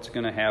know what's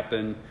going to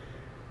happen.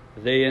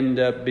 They end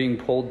up being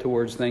pulled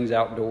towards things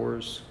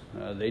outdoors.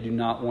 They do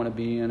not want to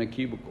be in a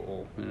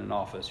cubicle in an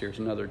office. Here's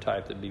another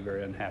type that'd be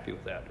very unhappy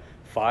with that.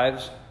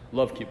 5s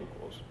love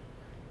cubicles.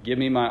 Give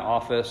me my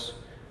office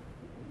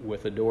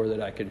with a door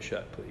that I can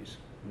shut, please.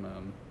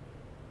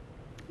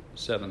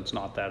 7's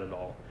not that at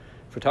all.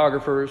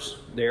 Photographers,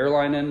 the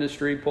airline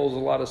industry pulls a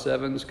lot of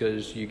 7s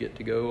because you get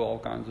to go all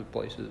kinds of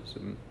places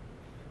and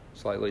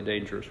slightly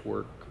dangerous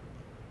work.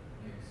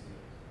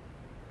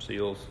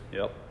 SEALs,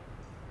 yep.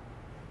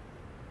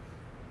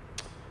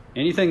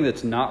 Anything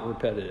that's not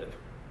repetitive.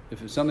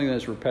 If it's something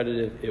that's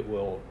repetitive, it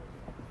will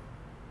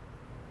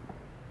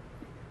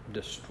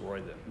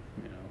destroy them,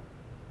 you know.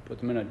 Put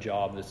them in a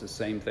job that's the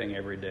same thing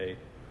every day.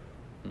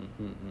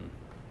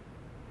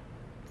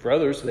 For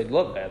others, they'd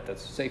love that.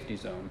 That's a safety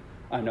zone.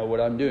 I know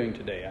what I'm doing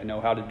today. I know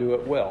how to do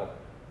it well.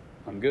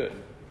 I'm good.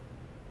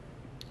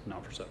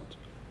 Not for 7s.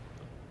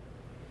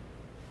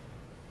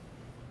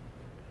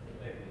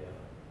 Maybe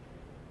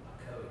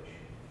a coach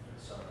in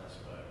some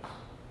aspects.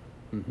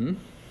 Mm-hmm.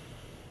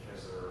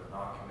 Because they're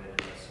not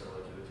committed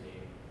necessarily to the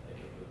team. They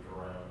can move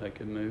around. They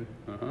can move.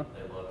 Uh-huh.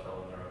 They love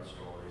telling their own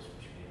stories,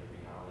 which can either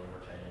be highly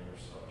entertaining or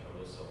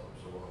totally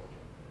self-absorbed.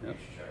 Yep.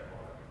 You should check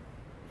mark.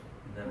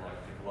 And then like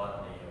the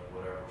gluttony of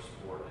whatever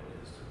sport it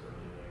is that they're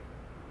doing.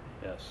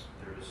 Yes.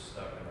 They're just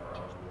stuck in their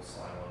own little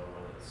silo,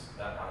 whether it's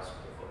that high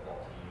school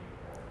football team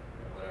or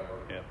whatever.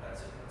 Yep.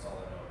 That's it. That's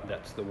all they know about.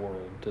 That's the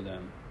world to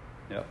them.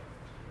 Yep.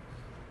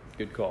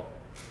 Good call.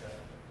 Yeah.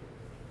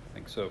 I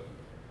think so.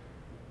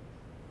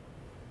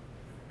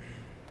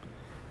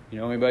 You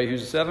know anybody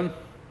who's a 7?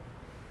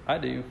 I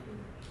do.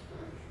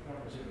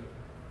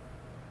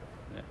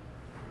 Yeah.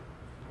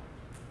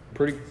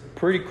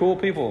 Pretty cool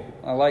people.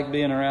 I like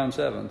being around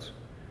 7s.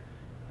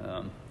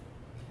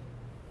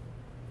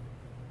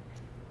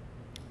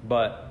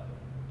 But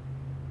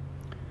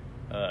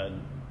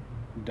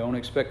don't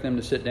expect them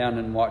to sit down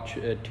and watch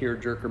a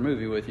tearjerker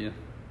movie with you.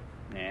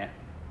 Nah.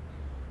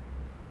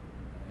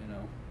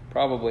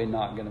 Probably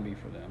not going to be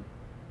for them.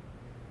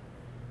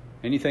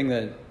 Anything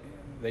that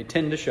they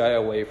tend to shy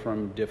away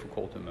from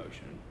difficult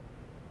emotion,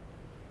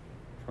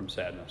 from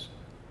sadness.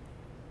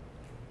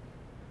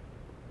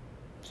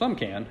 Some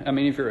can. I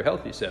mean, if you're a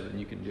healthy 7,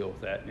 you can deal with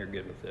that and you're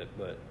good with it.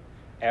 But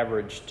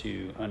average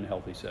to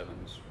unhealthy 7s,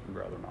 I'd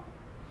rather not.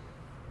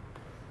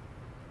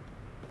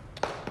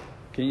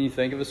 Can you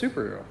think of a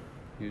superhero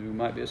who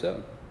might be a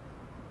 7?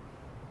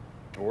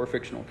 Or a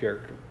fictional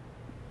character?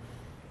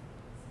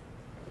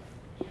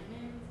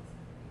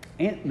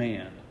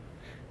 Ant-Man.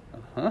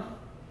 Uh-huh.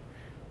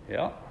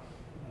 Yeah,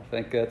 I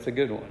think that's a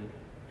good one.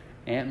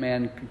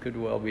 Ant-Man could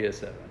well be a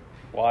 7.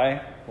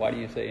 Why? Why do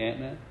you say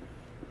Ant-Man?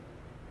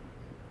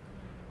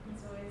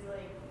 He's always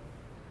like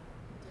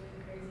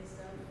doing crazy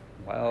stuff.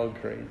 Wild,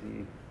 crazy.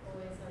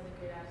 Always has a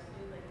good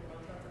attitude, like the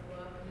world's about to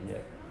blow up and he's Yeah.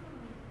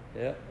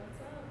 like, Yeah. what's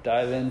up?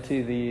 Dive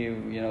into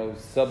the,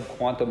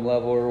 sub-quantum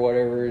level or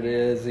whatever it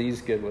is.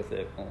 He's good with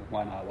it. Well,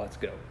 why not? Let's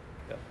go.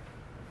 Yeah.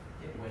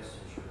 Winston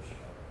Churchill.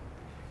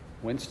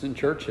 Winston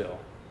Churchill.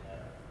 Yeah.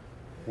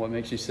 What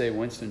makes you say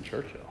Winston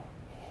Churchill?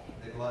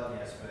 The gluttony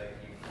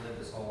aspect, he lived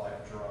his whole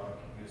life drunk.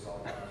 He was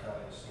all about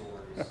telling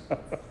stories.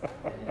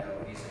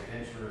 And, he's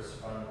adventurous,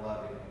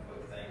 fun-loving, and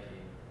quick thinking.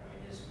 I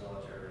mean, his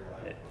military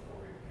life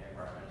before he became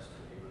prime minister,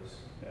 he was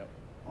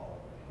all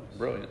over the place.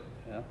 Brilliant.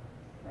 Yeah.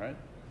 All right.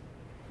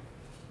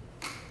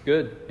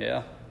 Good.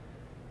 Yeah.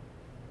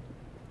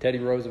 Teddy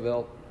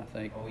Roosevelt, I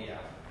think. Oh, yeah.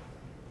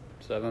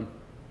 7.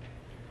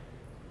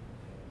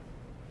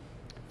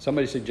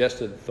 Somebody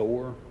suggested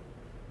Thor.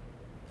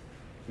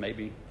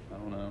 Maybe. I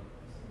don't know.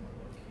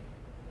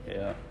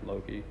 Yeah,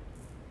 Loki.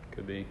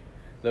 Could be.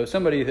 Though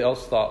somebody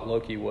else thought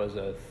Loki was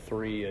a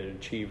 3, an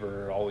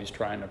achiever, always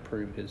trying to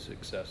prove his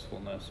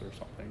successfulness or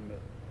something.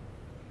 But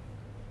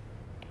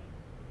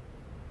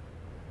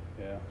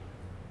yeah.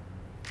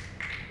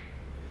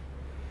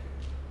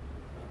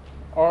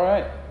 All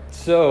right.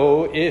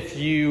 So if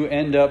you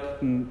end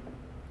up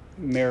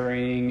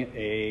marrying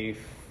a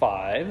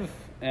 5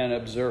 and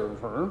observe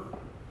her,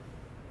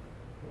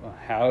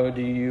 how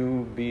do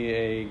you be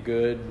a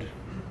good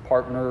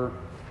partner,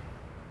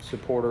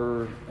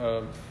 supporter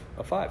of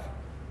a 5?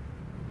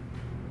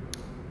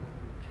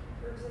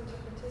 Encourage them to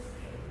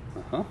participate.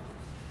 Uh-huh.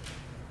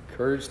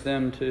 Encourage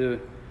them to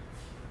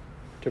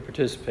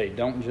participate.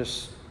 Don't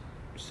just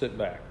sit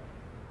back.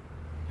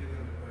 Get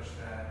them to push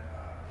that.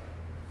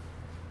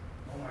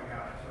 Oh my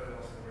God, I totally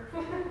lost the word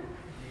for it.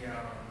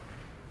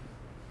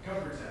 The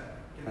comfort zone.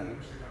 Get them to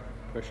push their comfort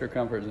zone. Push your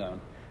comfort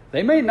zone.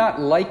 They may not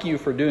like you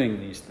for doing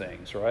these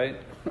things, right?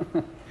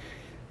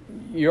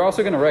 You're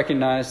also going to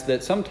recognize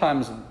that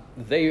sometimes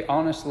they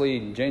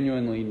honestly,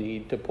 genuinely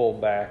need to pull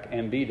back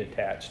and be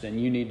detached, and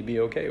you need to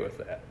be okay with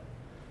that.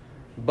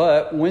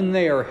 But when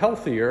they are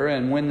healthier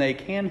and when they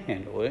can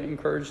handle it,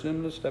 encourage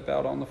them to step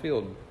out on the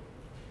field.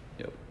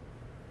 Yep.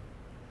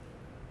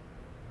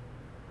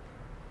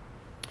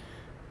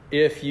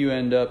 If you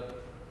end up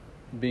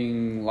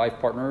being life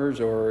partners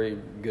or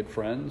good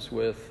friends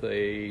with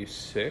a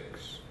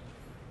 6,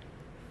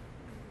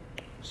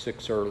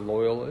 6 are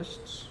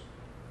loyalists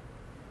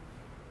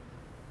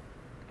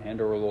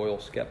and are loyal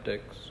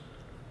skeptics.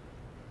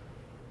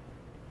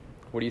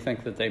 What do you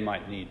think that they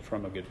might need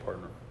from a good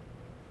partner?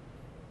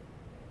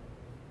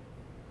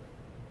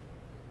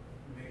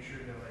 Make sure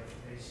that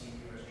they see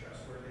you as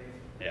trustworthy.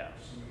 Yeah.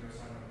 See you as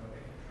someone that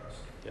they can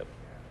trust. Yep.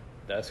 Yeah.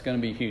 That's going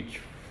to be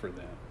huge for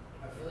them.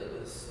 I feel like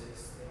with a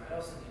 6, they might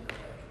also need to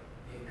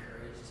be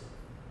encouraged to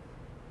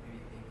maybe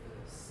think for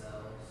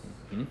themselves.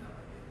 Mhm. That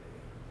might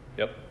be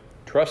a big. Yep.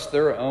 Trust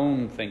their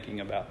own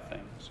thinking about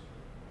things.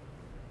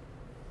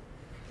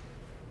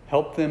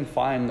 Help them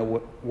find the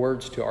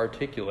words to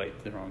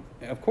articulate their own.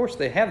 Of course,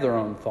 they have their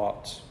own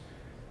thoughts.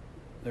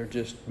 They're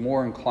just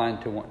more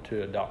inclined to want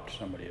to adopt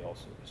somebody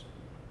else's.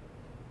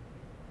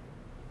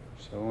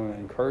 So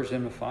encourage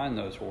them to find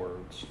those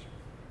words.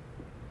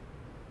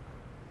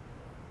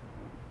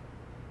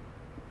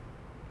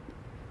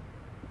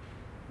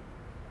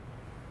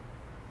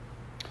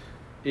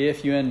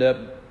 If you end up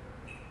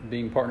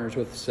being partners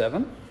with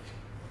 7,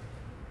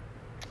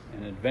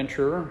 an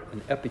adventurer,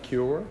 an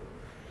epicure,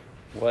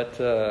 what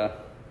do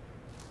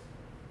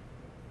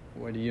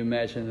you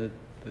imagine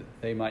that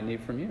they might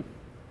need from you?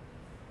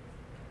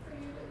 For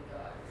you to go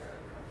out of your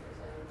own comfort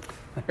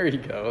zone. There you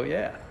go,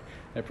 yeah.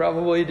 They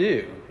probably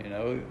do.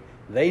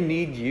 They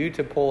need you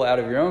to pull out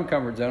of your own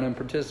comfort zone and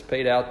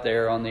participate out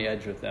there on the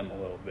edge with them a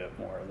little bit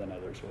more than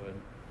others would.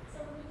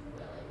 Someone who's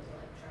willing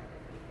to try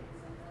different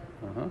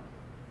things like that.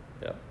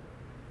 Yep.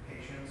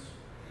 Patience.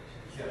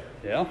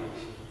 Yeah.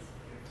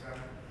 Give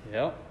time.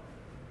 Yep.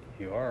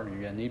 You are.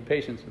 You're going to need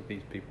patience with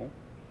these people.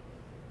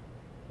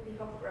 Maybe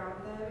help ground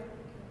them.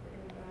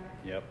 Bring them back.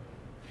 Yep.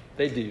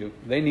 They do.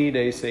 They need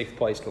a safe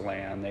place to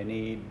land. They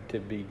need to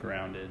be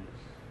grounded.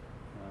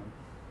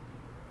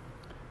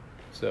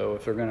 So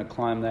if they're going to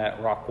climb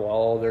that rock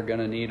wall, they're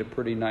going to need a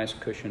pretty nice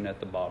cushion at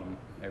the bottom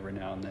every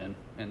now and then,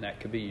 and that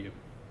could be you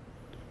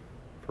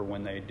for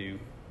when they do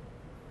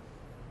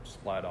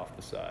slide off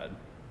the side.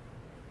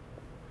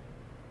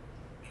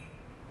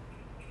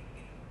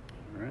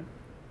 All right.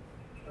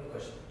 I have a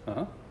question.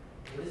 Uh-huh.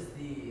 What is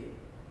the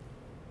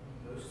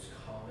most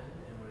common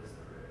and what is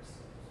the rarest?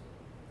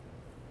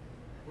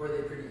 Or are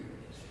they pretty even?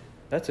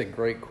 That's a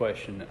great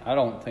question. I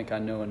don't think I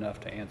know enough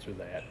to answer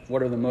that.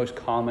 What are the most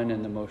common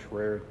and the most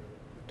rare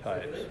I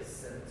types? feel like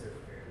sevens are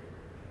fairly rare.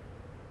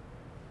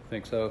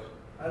 Think so?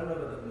 I don't know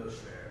about the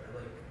most rare,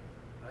 but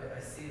like I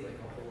see like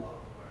a whole lot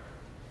more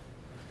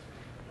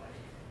like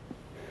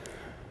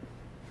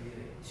maybe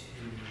like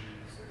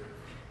twos or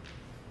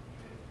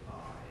even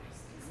fives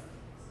and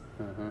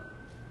sevens. Uh-huh.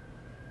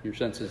 Your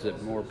sense is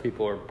that more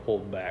people are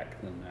pulled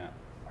back than that.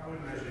 I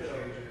would measure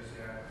changes,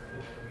 yeah, for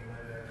what we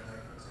live in,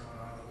 like what's going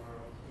on in the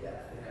world. Yeah,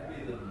 It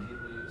could be the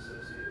people you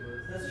associate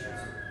with. that's true.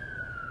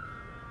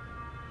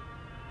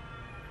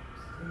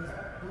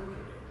 Yeah.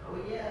 Oh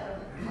yeah,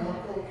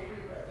 Uncle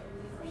Three right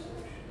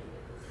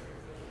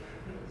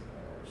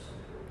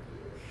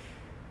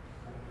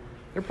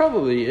There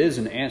probably is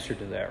an answer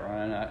to that,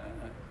 Ryan.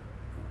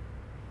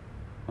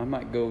 I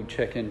might go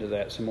check into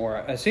that some more.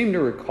 I seem to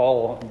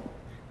recall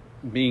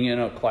being in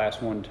a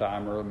class one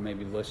time, or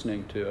maybe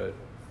listening to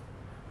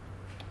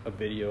a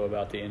video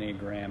about the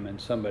Enneagram, and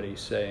somebody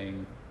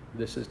saying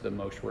this is the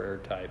most rare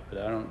type, but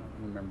I don't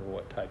remember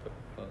what type it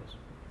was.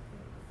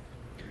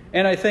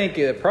 And I think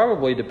it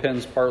probably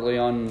depends partly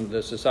on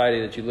the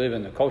society that you live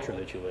in, the culture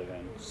that you live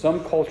in.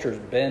 Some cultures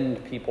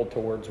bend people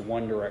towards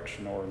one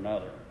direction or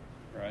another,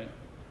 right?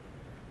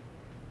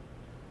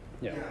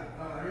 Yeah.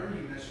 I remember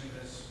you mentioned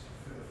this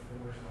for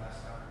the fours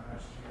last time I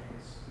asked you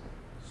guys.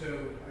 So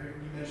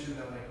you mentioned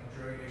that like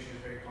drug addiction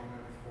is very common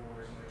with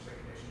fours and like second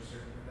addiction is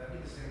certain. Would that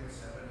be the same with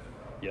seven as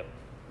well? Yep.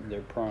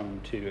 They're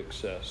prone to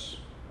excess,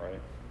 right?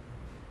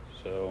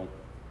 So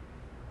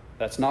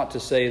that's not to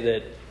say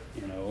that,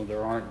 you know,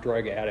 there aren't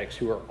drug addicts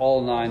who are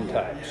all nine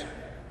types.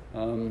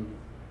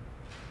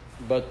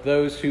 But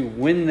those who,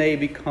 when they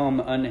become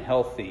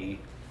unhealthy,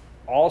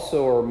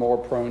 also are more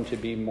prone to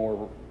be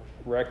more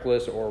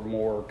reckless or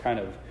more kind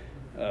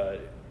of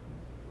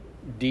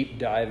deep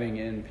diving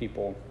in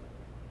people.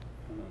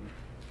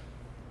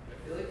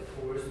 I feel like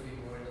fours would be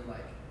more into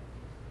like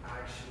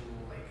actual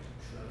like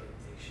drug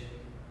addiction,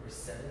 where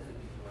sevens would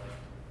be more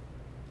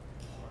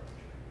like hard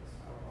drugs.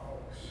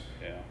 Alcoholics.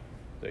 Yeah,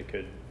 they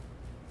could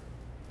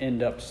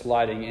end up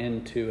sliding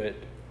into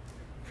it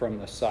from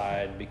the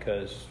side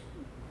because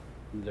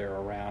they're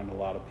around a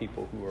lot of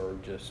people who are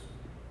just,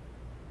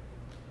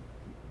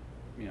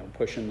 you know,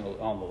 pushing the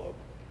envelope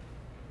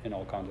in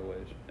all kinds of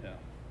ways. Yeah.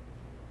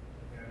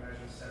 Yeah,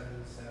 imagine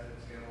sevens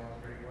get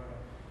along pretty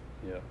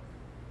well. Yeah.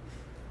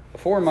 A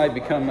four might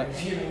become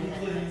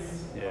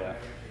yeah.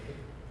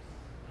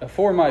 A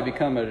four might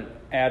become an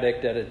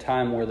addict at a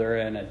time where they're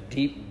in a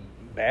deep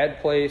bad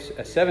place.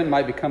 A seven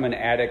might become an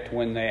addict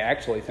when they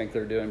actually think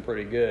they're doing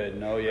pretty good.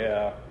 And, oh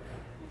yeah,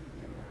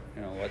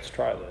 you know, let's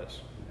try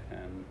this.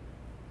 And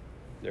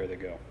there they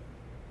go.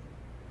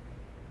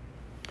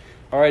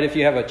 All right, if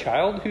you have a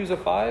child who's a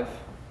five,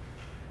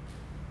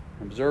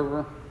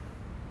 observer,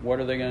 what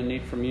are they going to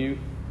need from you?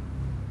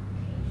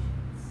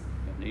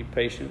 They need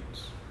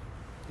patience.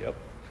 Yep.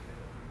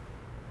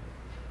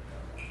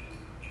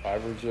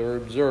 Fivers are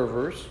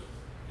observers.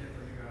 Get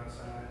them to go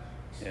outside,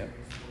 Yep.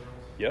 experience the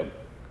world. Yep.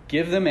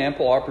 Give them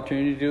ample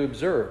opportunity to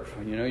observe.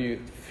 You know, you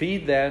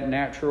feed that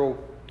natural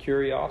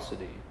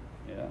curiosity.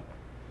 Yeah.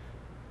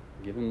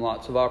 Give them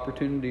lots of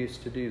opportunities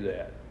to do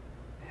that.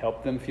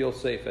 Help them feel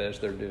safe as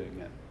they're doing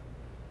it.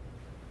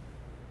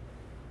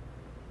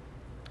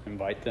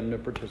 Invite them to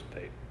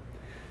participate.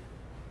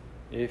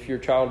 If your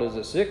child is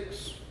a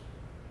 6,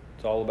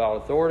 it's all about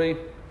authority,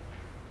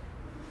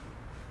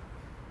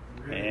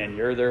 Really, and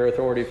you're their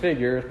authority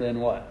figure, then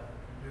what?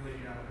 really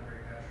do not want to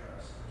break that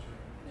trust.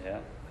 Yeah,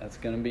 that's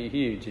going to be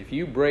huge. If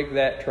you break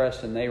that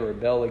trust and they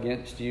rebel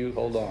against you,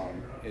 hold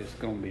on. It's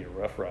going to be a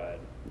rough ride.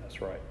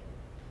 That's right.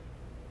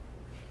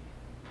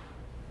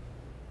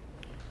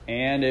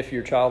 And if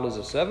your child is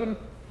a 7,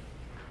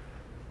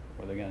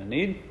 what are they going to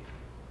need?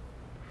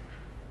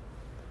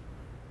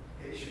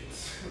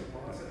 Patience.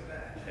 Lots of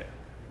that. Yeah,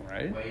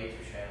 right? Way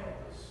to channel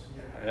this.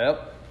 Yeah.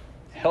 Yep.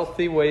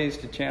 Healthy ways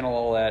to channel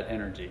all that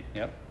energy.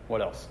 Yep.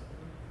 What else?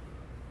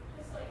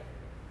 Just like,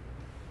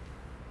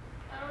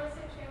 I don't want to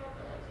say channel,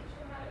 but like teach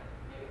them how to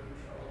maybe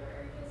control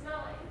their urges.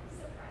 Not like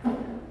suppress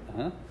them,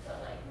 Uh-huh. but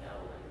like know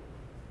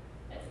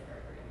when it's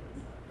appropriate and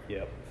it's not appropriate.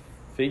 Yep.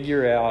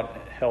 Figure out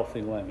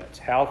healthy limits.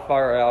 How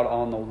far out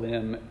on the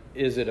limb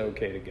is it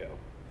okay to go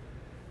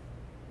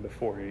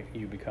before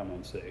you become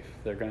unsafe?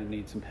 They're going to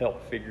need some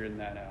help figuring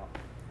that out.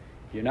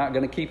 You're not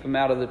going to keep them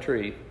out of the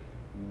tree,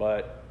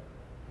 but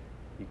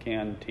you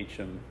can teach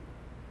them.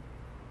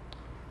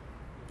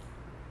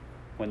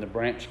 When the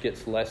branch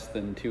gets less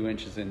than 2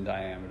 inches in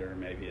diameter,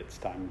 maybe it's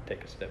time to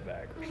take a step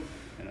back, or something,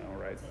 you know,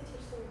 right? To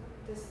teach them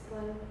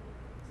discipline.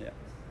 Yeah.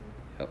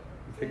 Yep.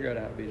 Figure out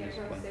how to be Yeah,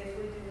 disciplined. safely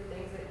do the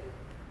things that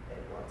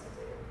they want to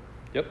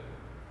do. Yep. I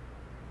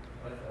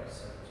feel like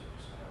sevens are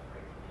just kind of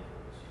breaking the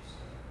rules,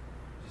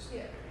 just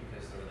Yeah.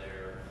 because they're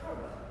there.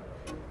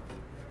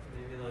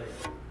 Maybe like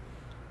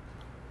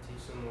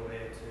teach them a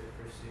way to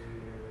pursue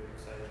new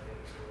exciting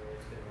things in a way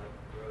it's gonna like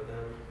grow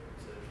them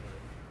instead of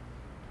like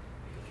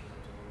teaching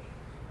them too much.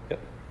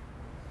 Yep.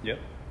 Yep.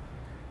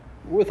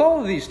 With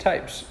all of these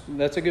types,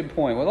 that's a good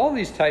point. With all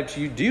these types,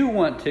 you do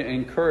want to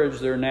encourage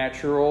their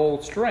natural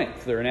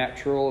strength, their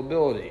natural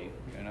ability.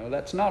 You know,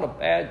 that's not a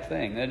bad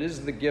thing. That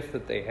is the gift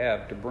that they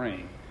have to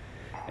bring.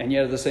 And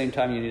yet at the same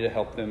time, you need to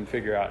help them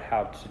figure out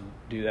how to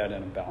do that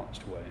in a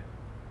balanced way.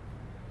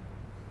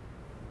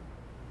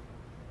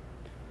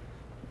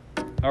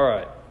 All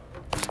right.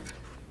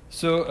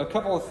 So a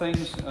couple of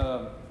things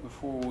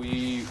before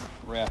we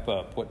wrap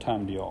up. What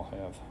time do you all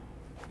have?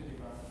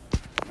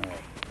 All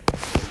right.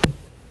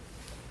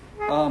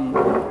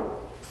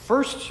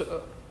 First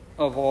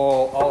of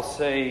all, I'll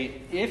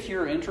say if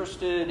you're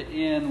interested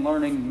in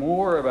learning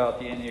more about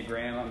the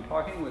Enneagram, I'm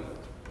talking with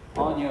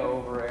Anya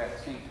over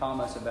at St.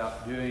 Thomas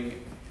about doing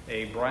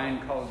a Bryan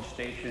College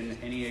Station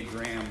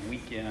Enneagram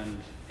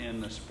weekend in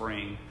the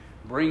spring,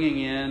 bringing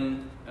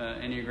in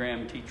an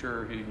Enneagram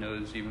teacher who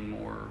knows even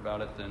more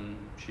about it than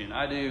she and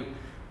I do.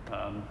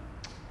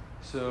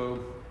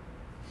 So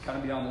kind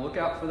of be on the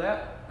lookout for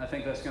that. I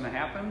think that's going to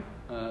happen.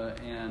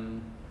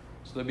 And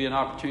so there'll be an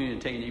opportunity to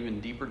take an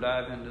even deeper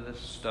dive into this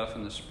stuff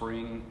in the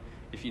spring.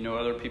 If you know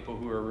other people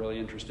who are really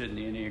interested in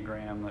the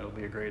Enneagram, that'll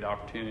be a great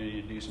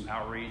opportunity to do some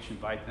outreach,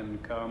 invite them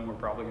to come. We're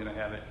probably going to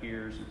have it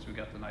here since we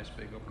got the nice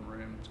big open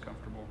room. It's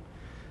comfortable.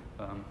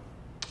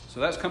 So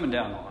that's coming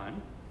down the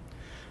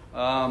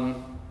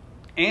line.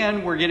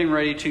 And we're getting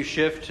ready to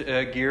shift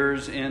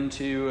gears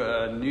into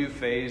a new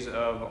phase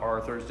of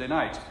our Thursday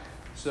nights.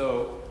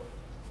 So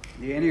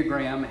the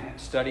Enneagram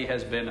study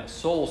has been a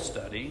soul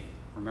study.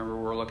 Remember,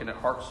 we're looking at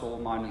heart, soul,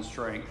 mind, and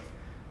strength.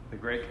 The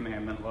great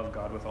commandment, love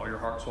God with all your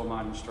heart, soul,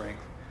 mind, and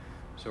strength.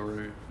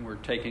 So we're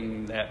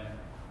taking that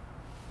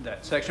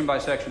section by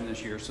section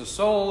this year. So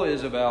soul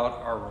is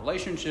about our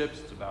relationships.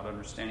 It's about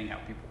understanding how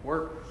people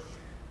work.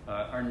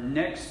 Our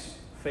next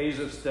phase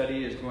of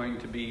study is going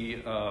to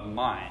be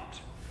mind.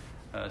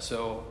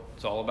 So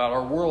it's all about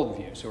our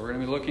worldview. So we're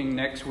going to be looking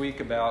next week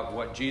about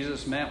what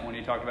Jesus meant when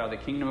he talked about the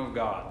kingdom of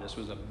God. This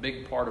was a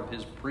big part of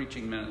his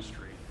preaching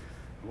ministry.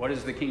 What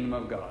is the kingdom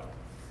of God?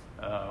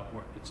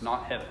 It's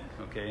not heaven,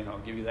 okay? And I'll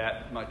give you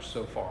that much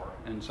so far.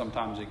 And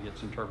sometimes it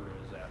gets interpreted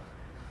as that.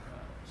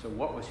 So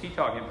what was he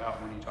talking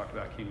about when he talked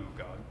about kingdom of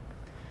God?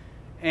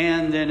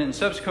 And then in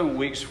subsequent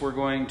weeks, we're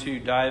going to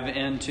dive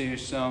into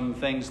some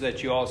things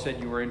that you all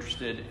said you were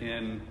interested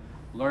in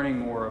learning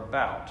more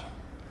about.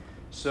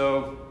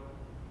 So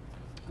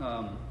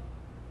 2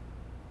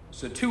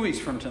 weeks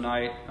from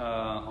tonight,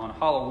 on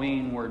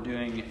Halloween, we're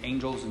doing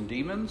angels and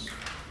demons.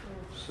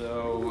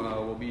 So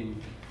we'll be,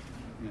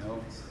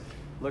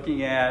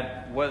 looking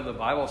at what the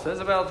Bible says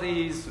about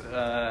these,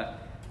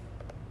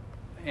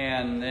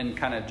 and then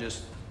kind of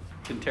just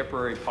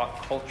contemporary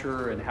pop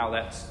culture and how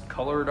that's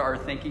colored our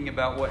thinking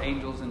about what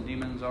angels and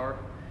demons are.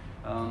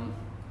 All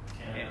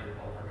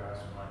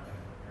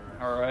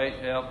right,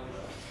 yep.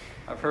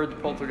 I've heard the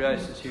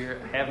poltergeist is here.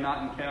 I have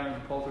not encountered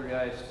the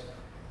poltergeist.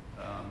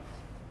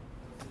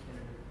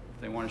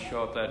 If they want to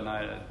show up that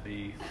night, it'd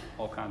be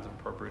all kinds of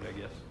appropriate, I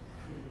guess.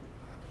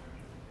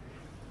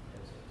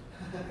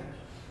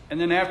 And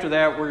then after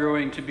that, we're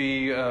going to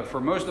be, for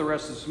most of the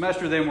rest of the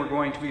semester, then we're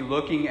going to be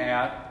looking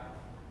at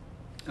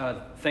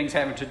things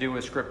having to do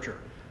with Scripture.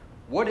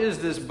 What is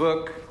this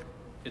book?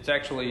 It's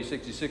actually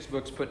 66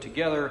 books put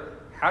together.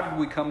 How did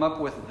we come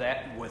up with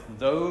that? With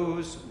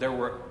those, there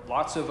were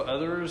lots of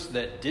others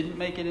that didn't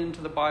make it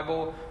into the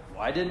Bible.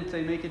 Why didn't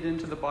they make it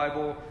into the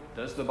Bible?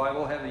 Does the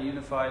Bible have a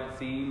unified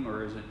theme,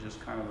 or is it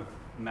just kind of an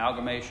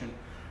amalgamation?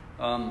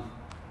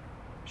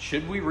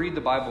 Should we read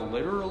the Bible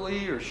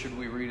literally, or should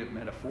we read it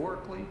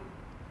metaphorically?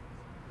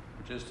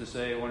 Which is to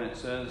say, when it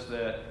says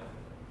that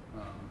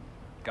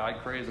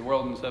God created the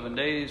world in 7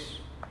 days,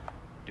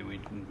 do we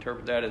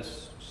interpret that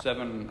as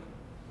 7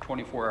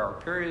 24-hour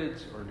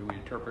periods, or do we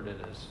interpret it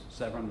as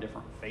 7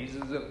 different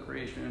phases of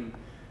creation?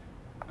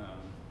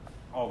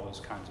 All those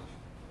kinds of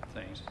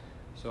things.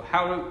 So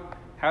how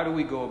do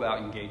we go about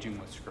engaging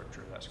with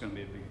Scripture? That's going to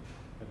be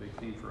a big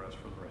theme for us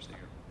for the rest of the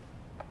year,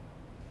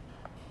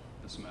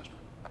 this semester.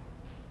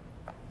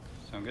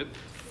 Sound good?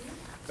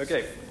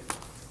 Okay.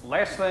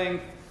 Last thing,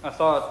 I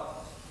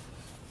thought,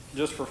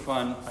 just for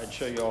fun, I'd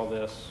show you all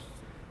this.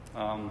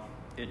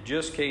 It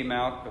just came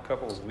out a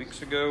couple of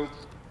weeks ago,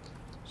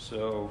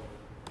 so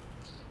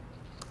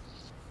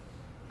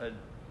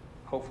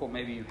hopeful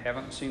maybe you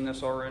haven't seen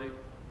this already,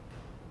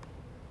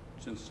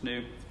 since it's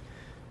new.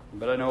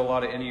 But I know a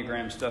lot of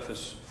Enneagram stuff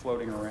is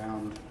floating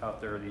around out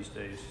there these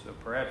days, so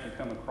perhaps you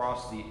come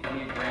across the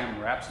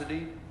Enneagram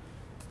Rhapsody.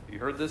 You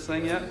heard this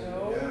thing yet?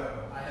 No,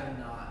 I have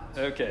not.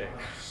 Okay.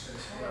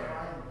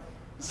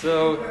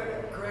 So, Greg, I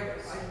literally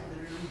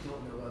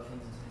don't know about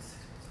things in 6 months.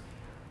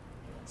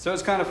 So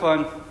it's kind of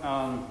fun.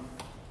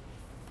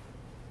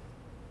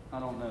 I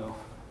don't know.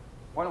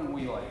 Why don't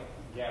we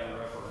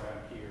gather up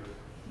around here?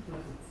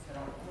 I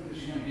don't think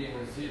you're going to be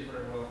able to see it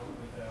very well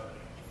without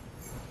it.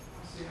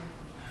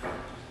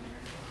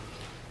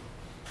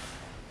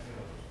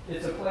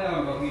 It's a play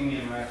on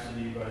Bohemian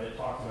Rhapsody, but it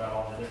talks about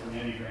all the different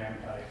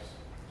Enneagram types.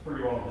 It's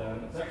pretty well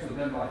done. It's actually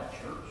done by a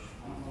church.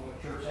 I don't know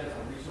what church has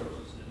the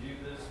resources to do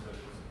this, but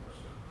it's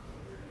impressive.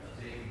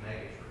 Big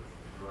mega church,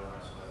 run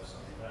this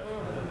website.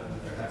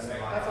 That's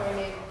what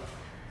we need.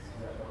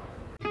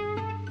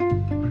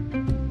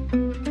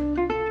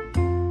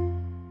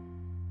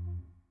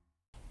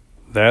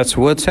 That's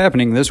what's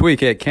happening this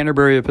week at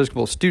Canterbury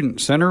Episcopal Student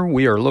Center.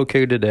 We are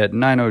located at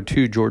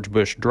 902 George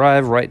Bush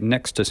Drive, right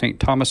next to St.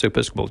 Thomas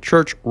Episcopal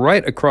Church,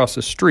 right across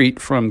the street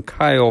from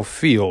Kyle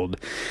Field.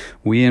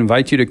 We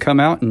invite you to come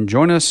out and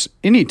join us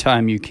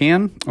anytime you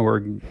can,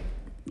 or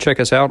check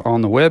us out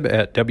on the web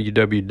at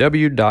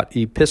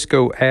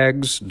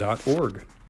www.episcoags.org.